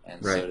too.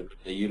 And right. So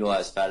to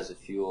utilize fat as a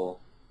fuel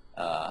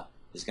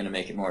is going to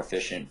make it more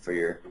efficient for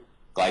your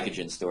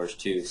glycogen stores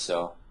too.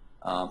 So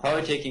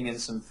probably taking in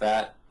some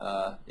fat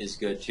is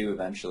good too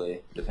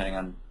eventually, depending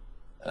on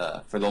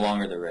for the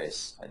longer the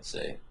race, I'd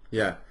say.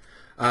 Yeah.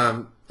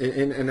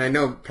 And I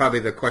know probably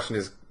the question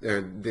is,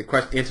 or the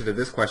answer to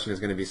this question is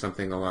going to be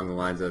something along the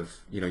lines of,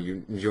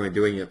 you enjoy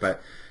doing it,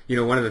 but,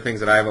 one of the things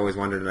that I've always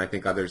wondered, and I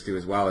think others do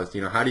as well, is,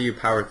 how do you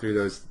power through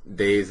those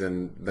days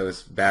and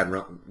those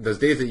those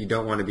days that you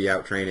don't want to be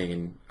out training,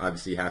 and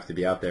obviously you have to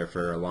be out there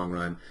for a long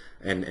run,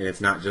 and it's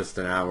not just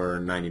an hour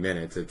and 90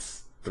 minutes,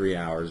 it's 3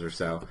 hours or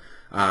so.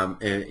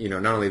 And,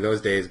 not only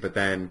those days, but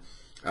then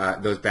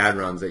those bad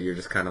runs that you're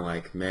just kind of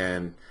like,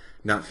 man,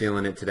 not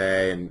feeling it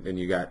today, and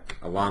you got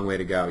a long way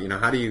to go.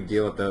 How do you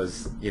deal with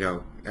those,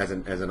 as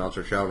an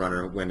ultra trail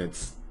runner when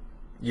it's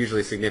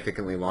usually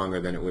significantly longer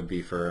than it would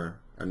be for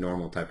a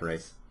normal type of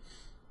race?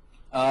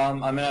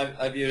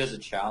 I view it as a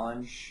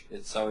challenge.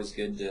 It's always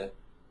good to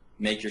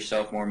make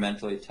yourself more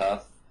mentally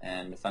tough,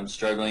 and if I'm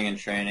struggling in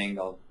training,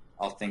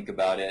 I'll think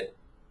about it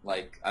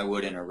like I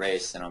would in a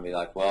race, and I'll be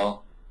like,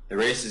 well, the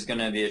race is going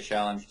to be a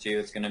challenge too.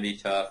 It's going to be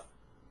tough.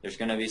 There's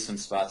going to be some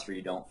spots where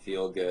you don't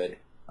feel good,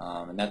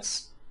 and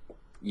that's,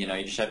 you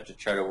just have to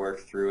try to work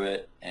through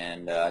it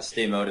and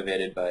stay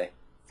motivated by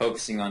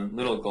focusing on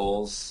little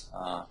goals,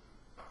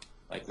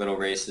 like little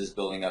races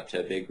building up to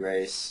a big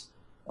race,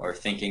 or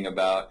thinking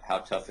about how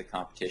tough the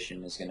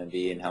competition is going to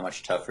be and how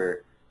much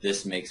tougher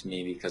this makes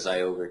me because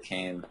I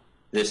overcame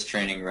this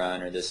training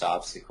run or this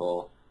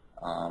obstacle.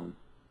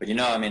 But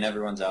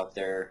everyone's out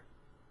there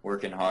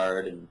working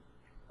hard and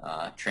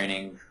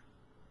training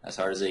as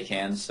hard as they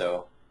can,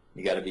 so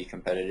you got to be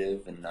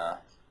competitive and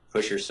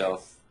push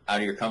yourself out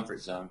of your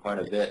comfort zone quite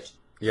a bit.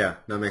 Yeah,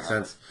 that makes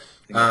sense.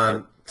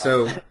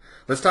 So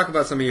let's talk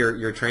about some of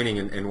your training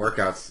and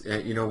workouts.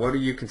 What do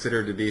you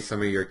consider to be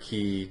some of your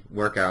key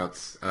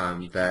workouts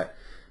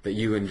that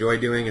you enjoy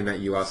doing, and that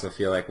you also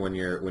feel like when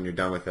you're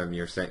done with them,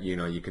 you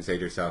can say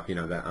to yourself,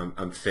 that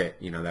I'm fit.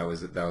 That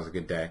was a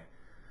good day.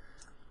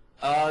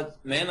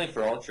 Mainly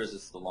for ultras,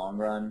 it's the long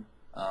run,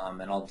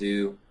 and I'll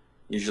do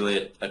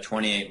usually a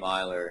 28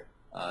 miler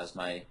as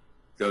my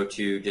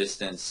go-to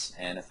distance,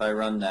 and if I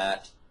run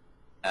that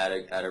at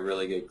a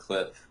really good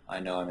clip, I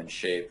know I'm in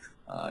shape,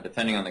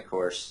 depending on the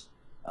course.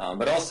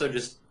 But also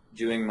just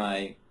doing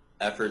my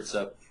efforts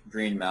up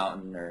Green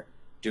Mountain, or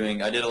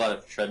I did a lot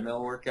of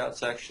treadmill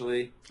workouts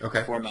actually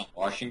before Mount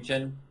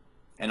Washington,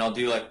 and I'll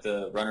do like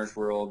the Runner's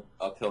World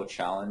Uphill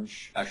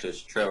Challenge. Actually,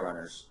 it's Trail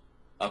Runners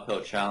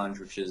Uphill Challenge,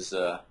 which is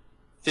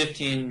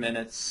 15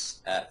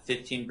 minutes at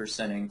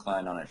 15%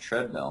 incline on a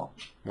treadmill.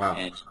 Wow.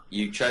 And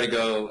you try to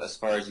go as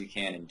far as you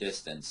can in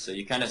distance. So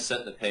you kind of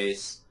set the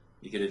pace.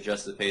 You could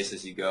adjust the pace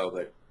as you go,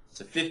 but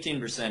it's a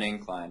 15%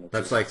 incline.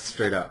 That's like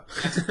straight up.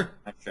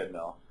 My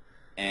treadmill.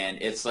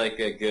 And it's like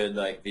a good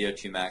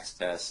VO2 max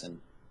test. And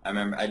I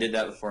remember I did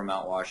that before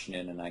Mount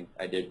Washington, and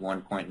I did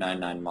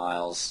 1.99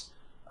 miles,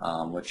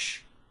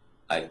 which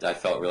I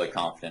felt really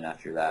confident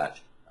after that.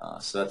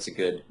 So that's a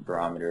good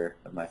barometer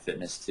of my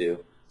fitness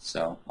too.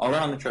 So I'll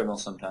run on the treadmill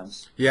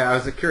sometimes. Yeah, I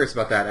was curious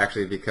about that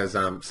actually, because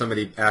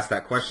somebody asked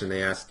that question.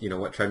 They asked,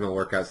 what treadmill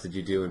workouts did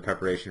you do in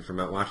preparation for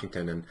Mount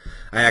Washington? And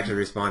I actually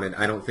responded,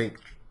 I don't think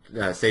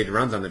Sage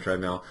runs on the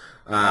treadmill,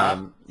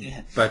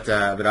 but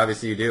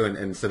obviously you do,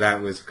 and so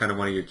that was kind of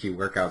one of your key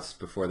workouts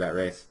before that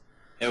race.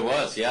 It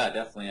was, yeah,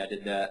 definitely. I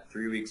did that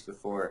 3 weeks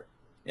before.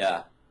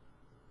 Yeah.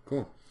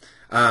 Cool.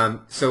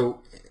 So,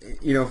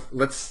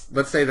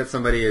 let's say that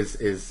somebody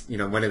is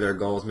one of their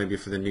goals maybe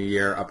for the new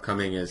year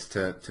upcoming is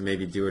to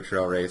maybe do a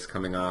trail race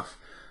coming off,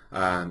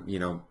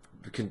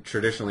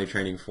 traditionally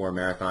training for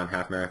marathon,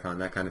 half marathon,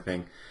 that kind of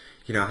thing.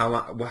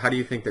 How do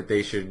you think that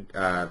they should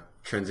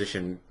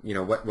transition?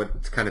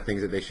 What kind of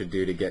things that they should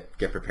do to get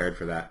prepared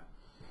for that?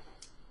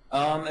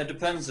 It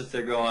depends if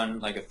they're going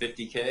like a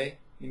 50K.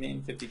 You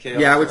mean 50K?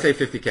 Yeah, I would say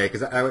 50K,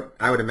 because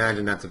I would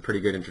imagine that's a pretty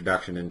good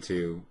introduction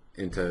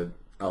into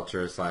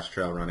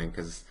ultra/trail running,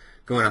 because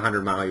going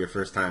 100 mile your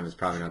first time is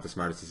probably not the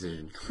smartest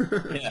decision.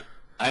 Yeah,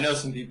 I know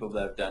some people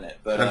that have done it,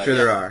 but I'm sure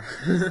there are.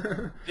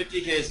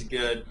 50K is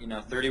good.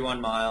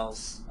 31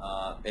 miles.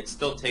 It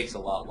still takes a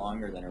lot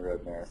longer than a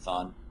road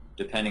marathon,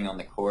 depending on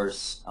the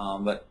course.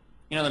 But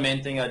the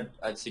main thing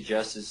I'd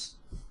suggest is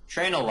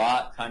train a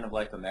lot, kind of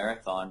like a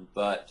marathon,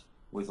 but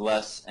with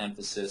less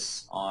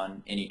emphasis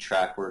on any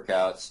track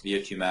workouts,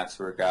 VO2 max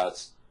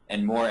workouts,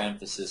 and more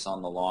emphasis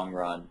on the long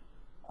run.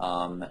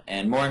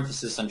 And more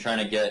emphasis on trying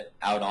to get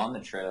out on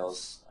the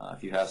trails.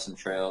 If you have some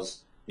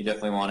trails, you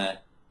definitely want to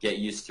get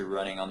used to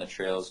running on the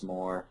trails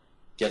more,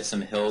 get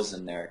some hills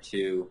in there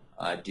too,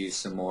 do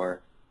some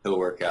more hill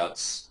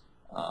workouts.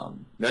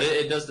 But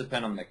it does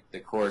depend on the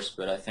course,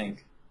 but I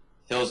think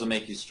hills will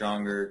make you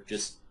stronger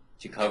just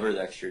to cover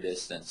the extra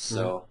distance.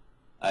 So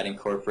I'd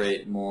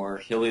incorporate more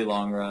hilly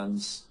long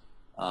runs,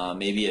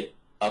 maybe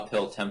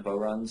uphill tempo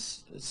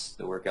runs is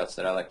the workouts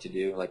that I like to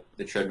do, like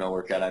the treadmill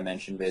workout I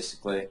mentioned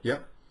basically.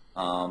 Yep.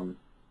 And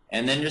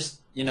then just,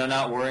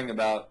 not worrying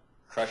about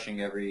crushing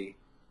every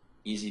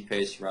easy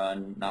pace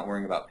run, not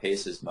worrying about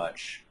pace as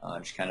much,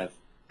 just kind of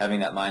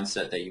having that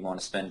mindset that you want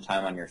to spend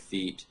time on your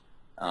feet,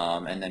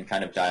 and then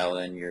kind of dial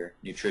in your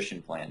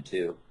nutrition plan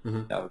too.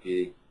 Mm-hmm. That would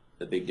be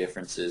the big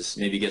differences.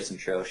 Maybe get some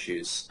trail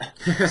shoes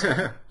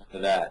for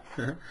that.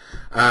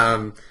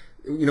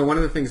 One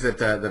of the things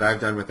that I've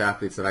done with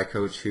athletes that I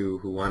coach who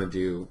want to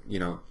do,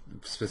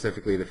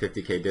 specifically the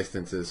 50K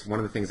distances, one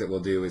of the things that we'll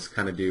do is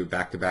kind of do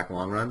back-to-back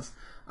long runs,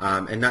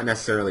 and not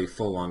necessarily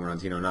full long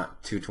runs,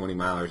 not 220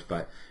 milers,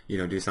 but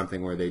do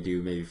something where they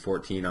do maybe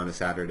 14 on a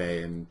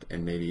Saturday and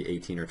maybe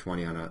 18 or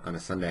 20 on a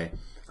Sunday.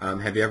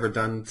 Have you ever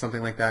done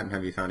something like that, and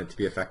have you found it to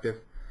be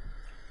effective?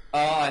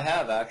 I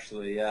have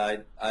actually. Yeah,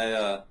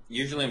 I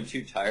usually am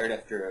too tired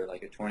after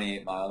like a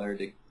 28 miler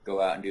to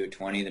go out and do a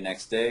 20 the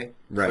next day.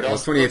 Right. Well,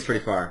 28 is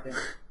pretty far.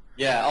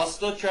 Yeah, I'll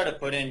still try to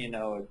put in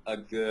a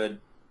good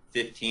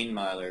 15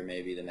 miler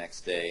maybe the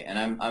next day, and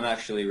I'm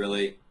actually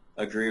really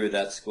agree with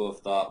that school of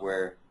thought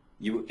where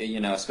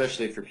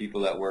especially for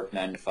people that work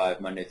 9 to 5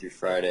 Monday through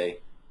Friday,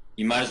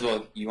 you might as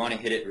well you want to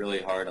hit it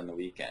really hard on the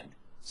weekend.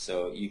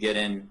 So you get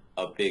in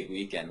a big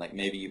weekend, like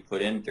maybe you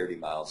put in 30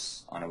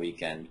 miles on a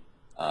weekend.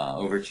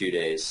 Over 2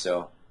 days.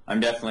 So I'm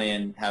definitely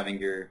in having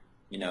your,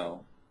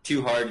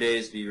 2 hard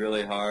days be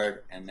really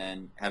hard and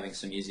then having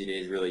some easy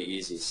days really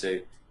easy. So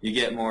you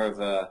get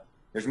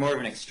there's more of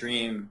an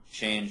extreme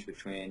change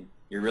between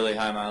your really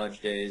high mileage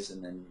days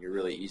and then your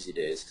really easy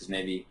days. Because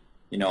maybe,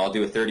 I'll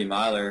do a 30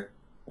 miler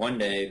one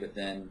day, but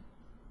then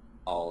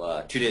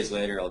I'll, 2 days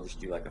later, I'll just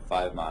do like a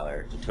 5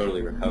 miler to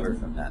totally recover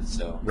from that.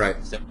 So right.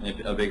 It's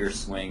definitely a bigger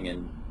swing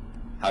in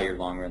how your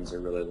long runs are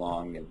really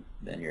long and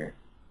then you're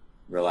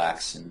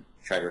relax and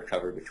try to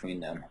recover between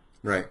them.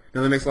 Right.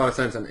 No, that makes a lot of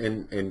sense.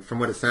 And from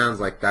what it sounds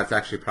like, that's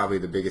actually probably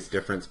the biggest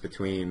difference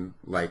between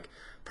like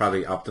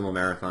probably optimal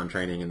marathon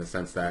training in the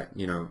sense that,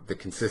 the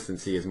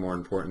consistency is more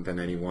important than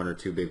any 1 or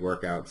 2 big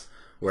workouts.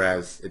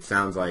 Whereas it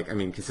sounds like,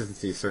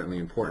 consistency is certainly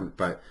important,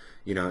 but,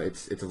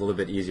 it's a little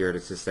bit easier to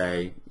just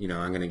say, I'm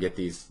going to get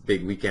these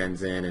big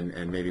weekends in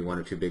and maybe 1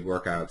 or 2 big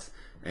workouts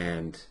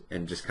and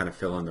just kind of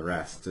fill in the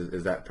rest.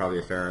 Is that probably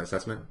a fair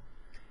assessment?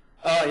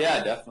 Oh,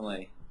 yeah,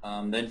 definitely.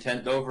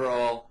 The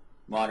overall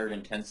moderate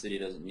intensity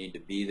doesn't need to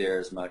be there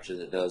as much as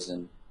it does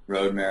in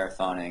road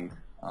marathoning.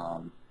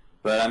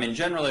 But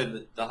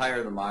generally, the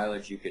higher the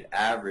mileage you could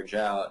average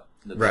out,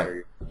 the better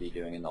you're going to be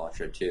doing in the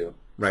ultra too.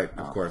 Right,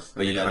 of course.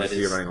 But obviously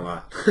you're running a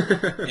lot.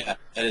 Yeah,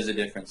 that is a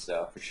difference,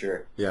 though, for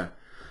sure. Yeah.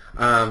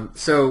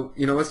 So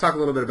let's talk a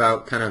little bit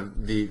about kind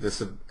of the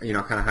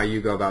kind of how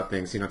you go about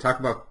things. Talk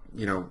about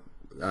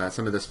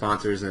some of the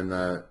sponsors and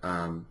the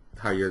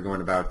how you're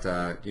going about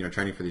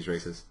training for these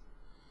races.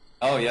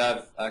 Oh,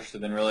 yeah, I've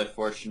actually been really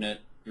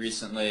fortunate.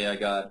 Recently, I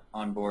got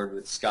on board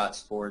with Scott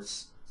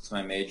Sports. It's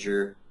my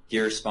major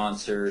gear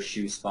sponsor,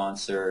 shoe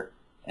sponsor,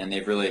 and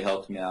they've really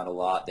helped me out a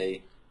lot.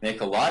 They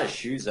make a lot of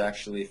shoes,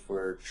 actually,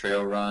 for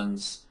trail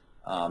runs,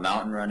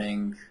 mountain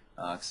running,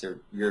 because they're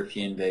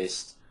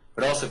European-based,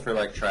 but also for,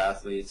 like,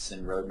 triathletes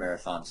and road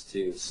marathons,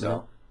 too.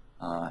 So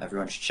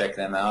everyone should check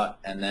them out.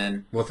 And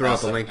then we'll throw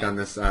up a link on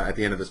this at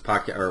the end of this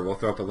podcast, or we'll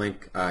throw up a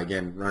link,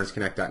 again,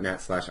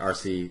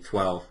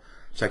 runnersconnect.net/RC12.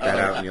 Check that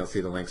out, and you'll see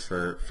the links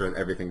for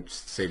everything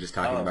Sage is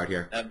talking about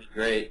here. That'd be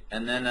great.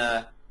 And then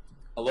a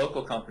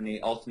local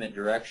company, Ultimate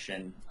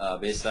Direction,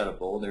 based out of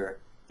Boulder,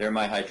 they're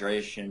my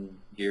hydration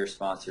gear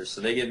sponsor. So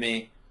they give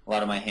me a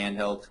lot of my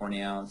handheld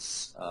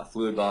 20-ounce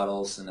fluid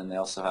bottles, and then they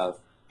also have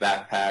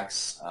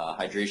backpacks,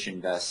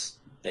 hydration vests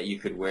that you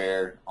could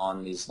wear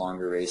on these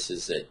longer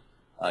races that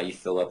you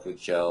fill up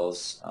with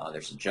gels.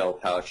 There's a gel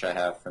pouch I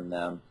have from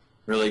them.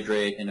 Really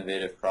great,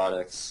 innovative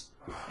products.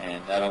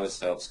 And that always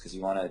helps because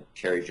you want to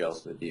carry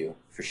gels with you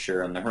for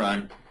sure on the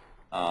run.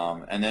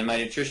 And then my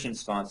nutrition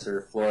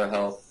sponsor, Flora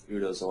Health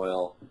Udo's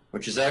Oil,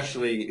 which is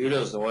actually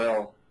Udo's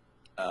Oil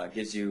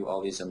gives you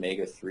all these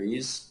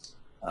omega-3s.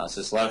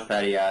 So it's a lot of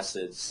fatty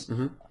acids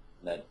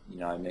that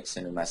I mix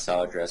into my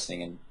salad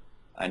dressing. And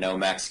I know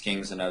Max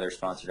King's another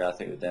sponsored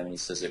athlete with them, and he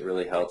says it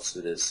really helps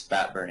with his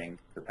fat-burning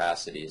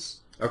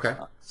capacities. Okay.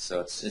 So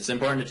it's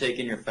important to take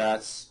in your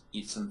fats,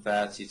 eat some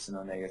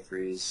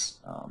omega-3s.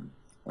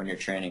 When you're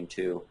training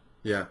too.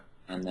 Yeah.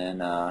 And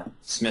then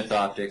Smith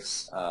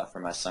Optics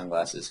for my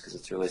sunglasses because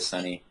it's really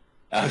sunny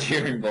out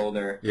here in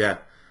Boulder. Yeah.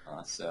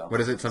 So.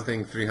 What is it?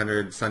 Something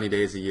 300 sunny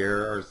days a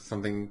year or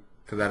something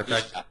to that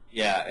effect?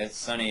 Yeah, it's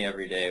sunny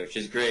every day, which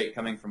is great.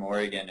 Coming from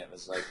Oregon, it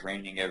was like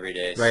raining every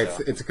day. Right.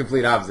 So. It's a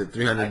complete opposite.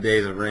 300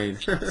 days of rain.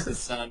 It's the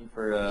sun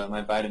for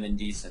my vitamin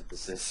D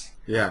synthesis.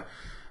 Yeah.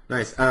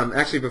 Nice.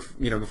 Actually,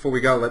 before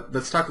we go,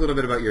 let's talk a little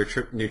bit about your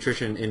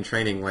nutrition in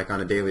training, like on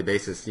a daily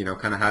basis.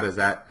 Kind of how does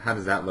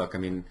that look? I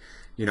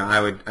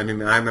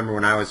remember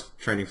when I was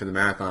training for the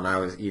marathon, I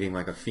was eating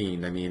like a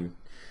fiend. I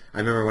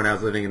remember when I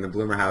was living in the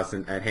Bloomer house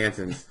at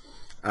Hanson's.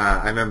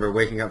 I remember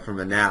waking up from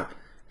a nap,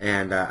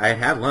 and I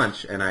had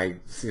lunch, and I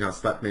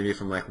slept maybe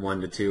from like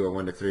 1 to 2 or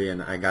 1 to 3,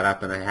 and I got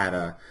up and I had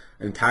an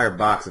entire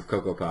box of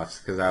Cocoa Puffs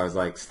because I was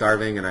like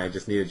starving and I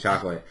just needed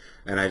chocolate.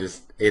 And I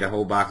just ate a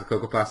whole box of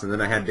Cocoa Puffs, and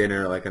then I had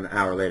dinner like an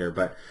hour later.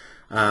 But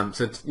what's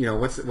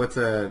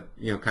your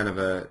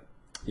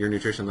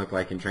nutrition look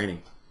like in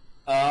training?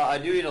 I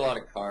do eat a lot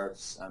of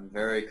carbs. I'm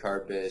very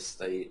carb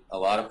based. I eat a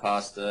lot of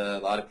pasta, a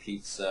lot of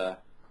pizza,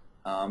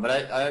 but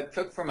I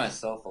cook for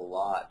myself a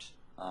lot.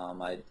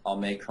 I'll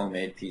make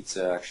homemade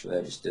pizza. Actually,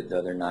 I just did the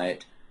other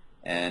night,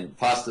 And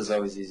pasta's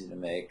always easy to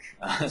make,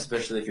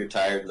 especially if you're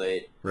tired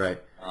late.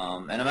 Right.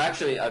 And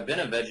I've been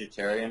a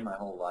vegetarian my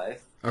whole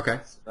life. Okay.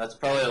 So that's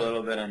probably a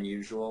little bit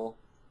unusual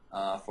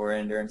for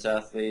an endurance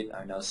athlete.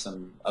 I know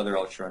some other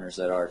ultra runners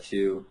that are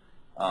too.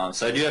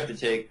 So I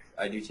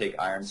do take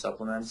iron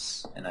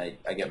supplements, and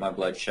I get my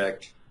blood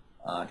checked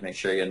to make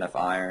sure I get enough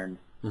iron,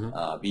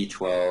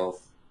 B12.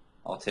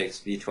 I'll take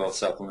B12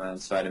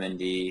 supplements, vitamin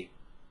D.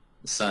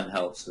 The sun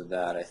helps with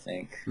that, I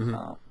think.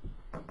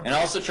 And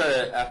I also try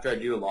to, after I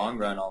do a long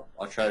run,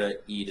 I'll try to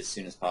eat as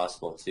soon as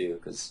possible too,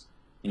 because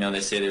they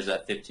say there's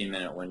that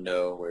 15-minute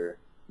window where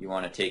you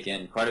want to take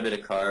in quite a bit of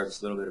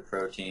carbs, a little bit of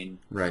protein.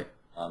 Right.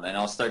 And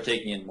I'll start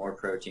taking in more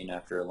protein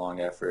after a long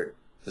effort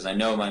because I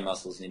know my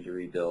muscles need to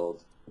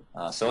rebuild.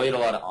 So I'll eat a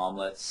lot of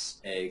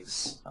omelets,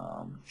 eggs,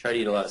 try to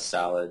eat a lot of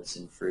salads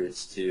and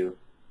fruits too.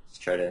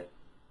 Just try to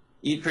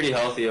eat pretty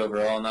healthy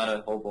overall, not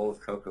a whole bowl of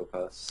Cocoa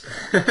Puffs.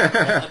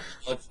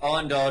 I'll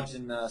indulge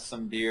in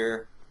some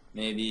beer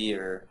maybe,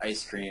 or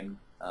ice cream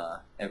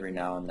every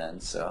now and then.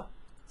 So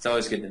it's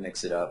always good to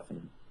mix it up,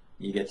 and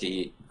you get to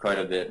eat quite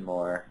a bit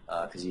more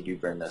because you do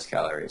burn those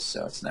calories,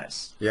 so it's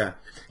nice. Yeah.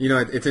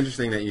 It's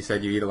interesting that you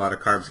said you eat a lot of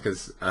carbs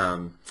because,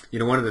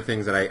 one of the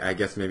things that I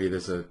guess maybe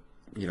there's a,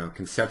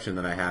 conception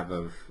that I have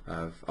of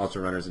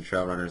ultra runners and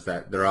trail runners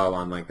that they're all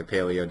on like the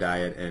paleo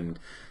diet and,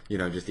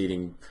 just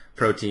eating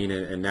protein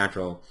and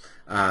natural.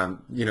 How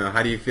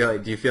do you feel?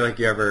 Do you feel like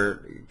you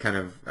ever kind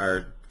of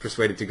are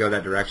persuaded to go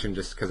that direction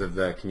just because of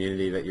the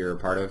community that you're a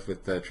part of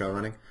with the trail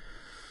running?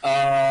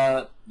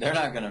 They're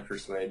not going to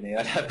persuade me.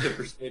 I'd have to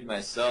persuade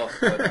myself.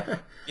 But,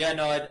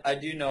 I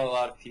do know a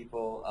lot of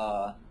people.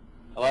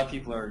 A lot of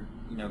people are,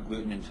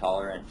 gluten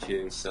intolerant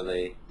too, so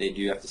they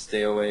do have to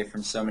stay away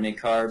from so many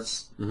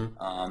carbs.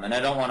 And I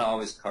don't want to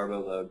always carbo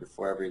load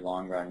before every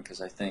long run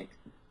because I think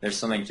there's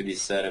something to be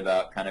said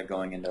about kind of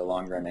going into a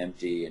long run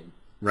empty and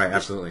right,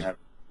 absolutely,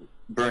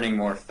 burning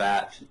more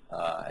fat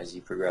as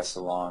you progress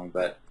along.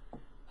 But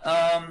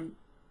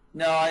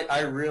no,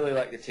 I really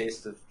like the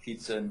taste of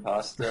pizza and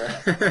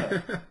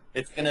pasta.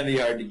 It's going to be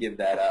hard to give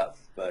that up,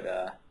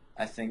 but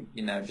I think,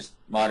 just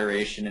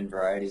moderation and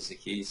variety is the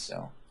key.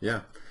 So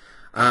yeah.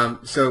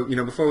 So,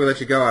 before we let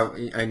you go,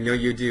 I know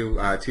you do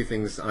two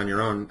things on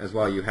your own as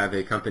well. You have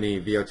a company,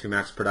 VO2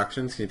 Max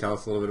Productions. Can you tell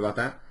us a little bit about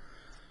that?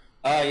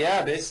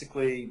 Yeah,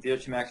 basically,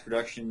 VO2 Max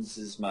Productions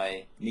is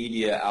my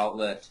media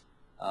outlet.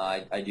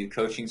 I do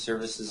coaching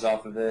services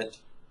off of it.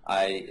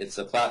 It's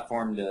a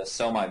platform to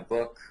sell my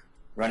book,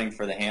 Running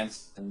for the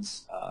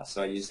Hansons,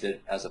 so I used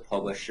it as a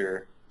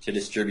publisher to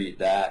distribute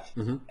that.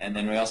 And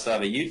then we also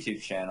have a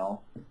YouTube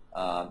channel,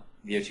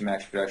 VO2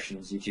 Max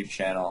Productions YouTube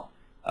channel,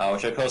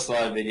 which I post a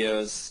lot of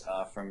videos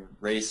from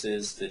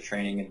races to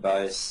training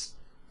advice,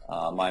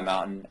 my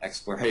mountain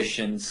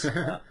explorations,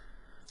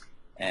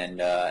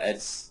 and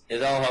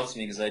it all helps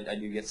me because I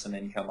do get some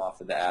income off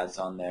of the ads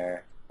on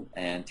there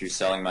and through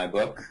selling my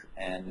book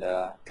and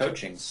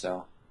coaching.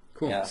 So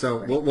cool. Yeah,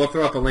 so we'll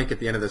throw up a link at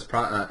the end of this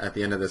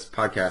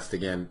podcast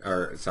again,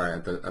 or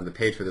sorry, on the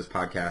page for this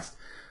podcast.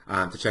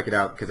 To check it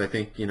out, because I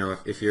think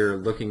if you're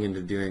looking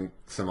into doing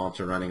some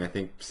ultra running, I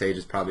think Sage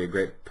is probably a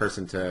great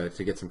person to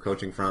get some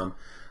coaching from.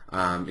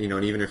 And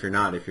even if you're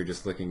not, if you're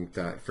just looking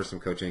for some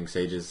coaching,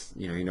 Sage is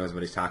he knows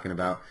what he's talking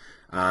about.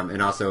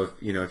 And also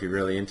if you're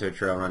really into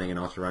trail running and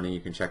ultra running, you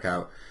can check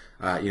out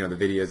the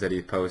videos that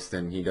he posts,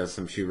 and he does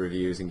some shoe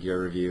reviews and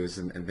gear reviews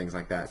and things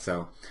like that.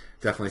 So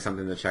definitely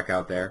something to check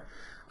out there.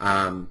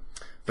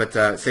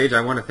 But Sage,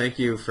 I want to thank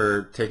you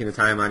for taking the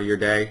time out of your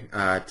day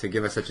to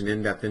give us such an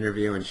in-depth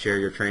interview and share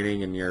your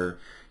training and your,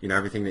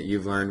 everything that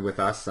you've learned with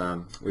us.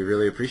 We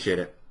really appreciate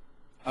it.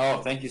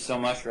 Oh, thank you so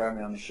much for having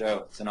me on the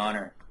show. It's an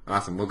honor.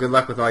 Awesome. Well, good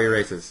luck with all your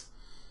races.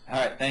 All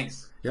right,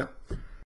 thanks. Yep.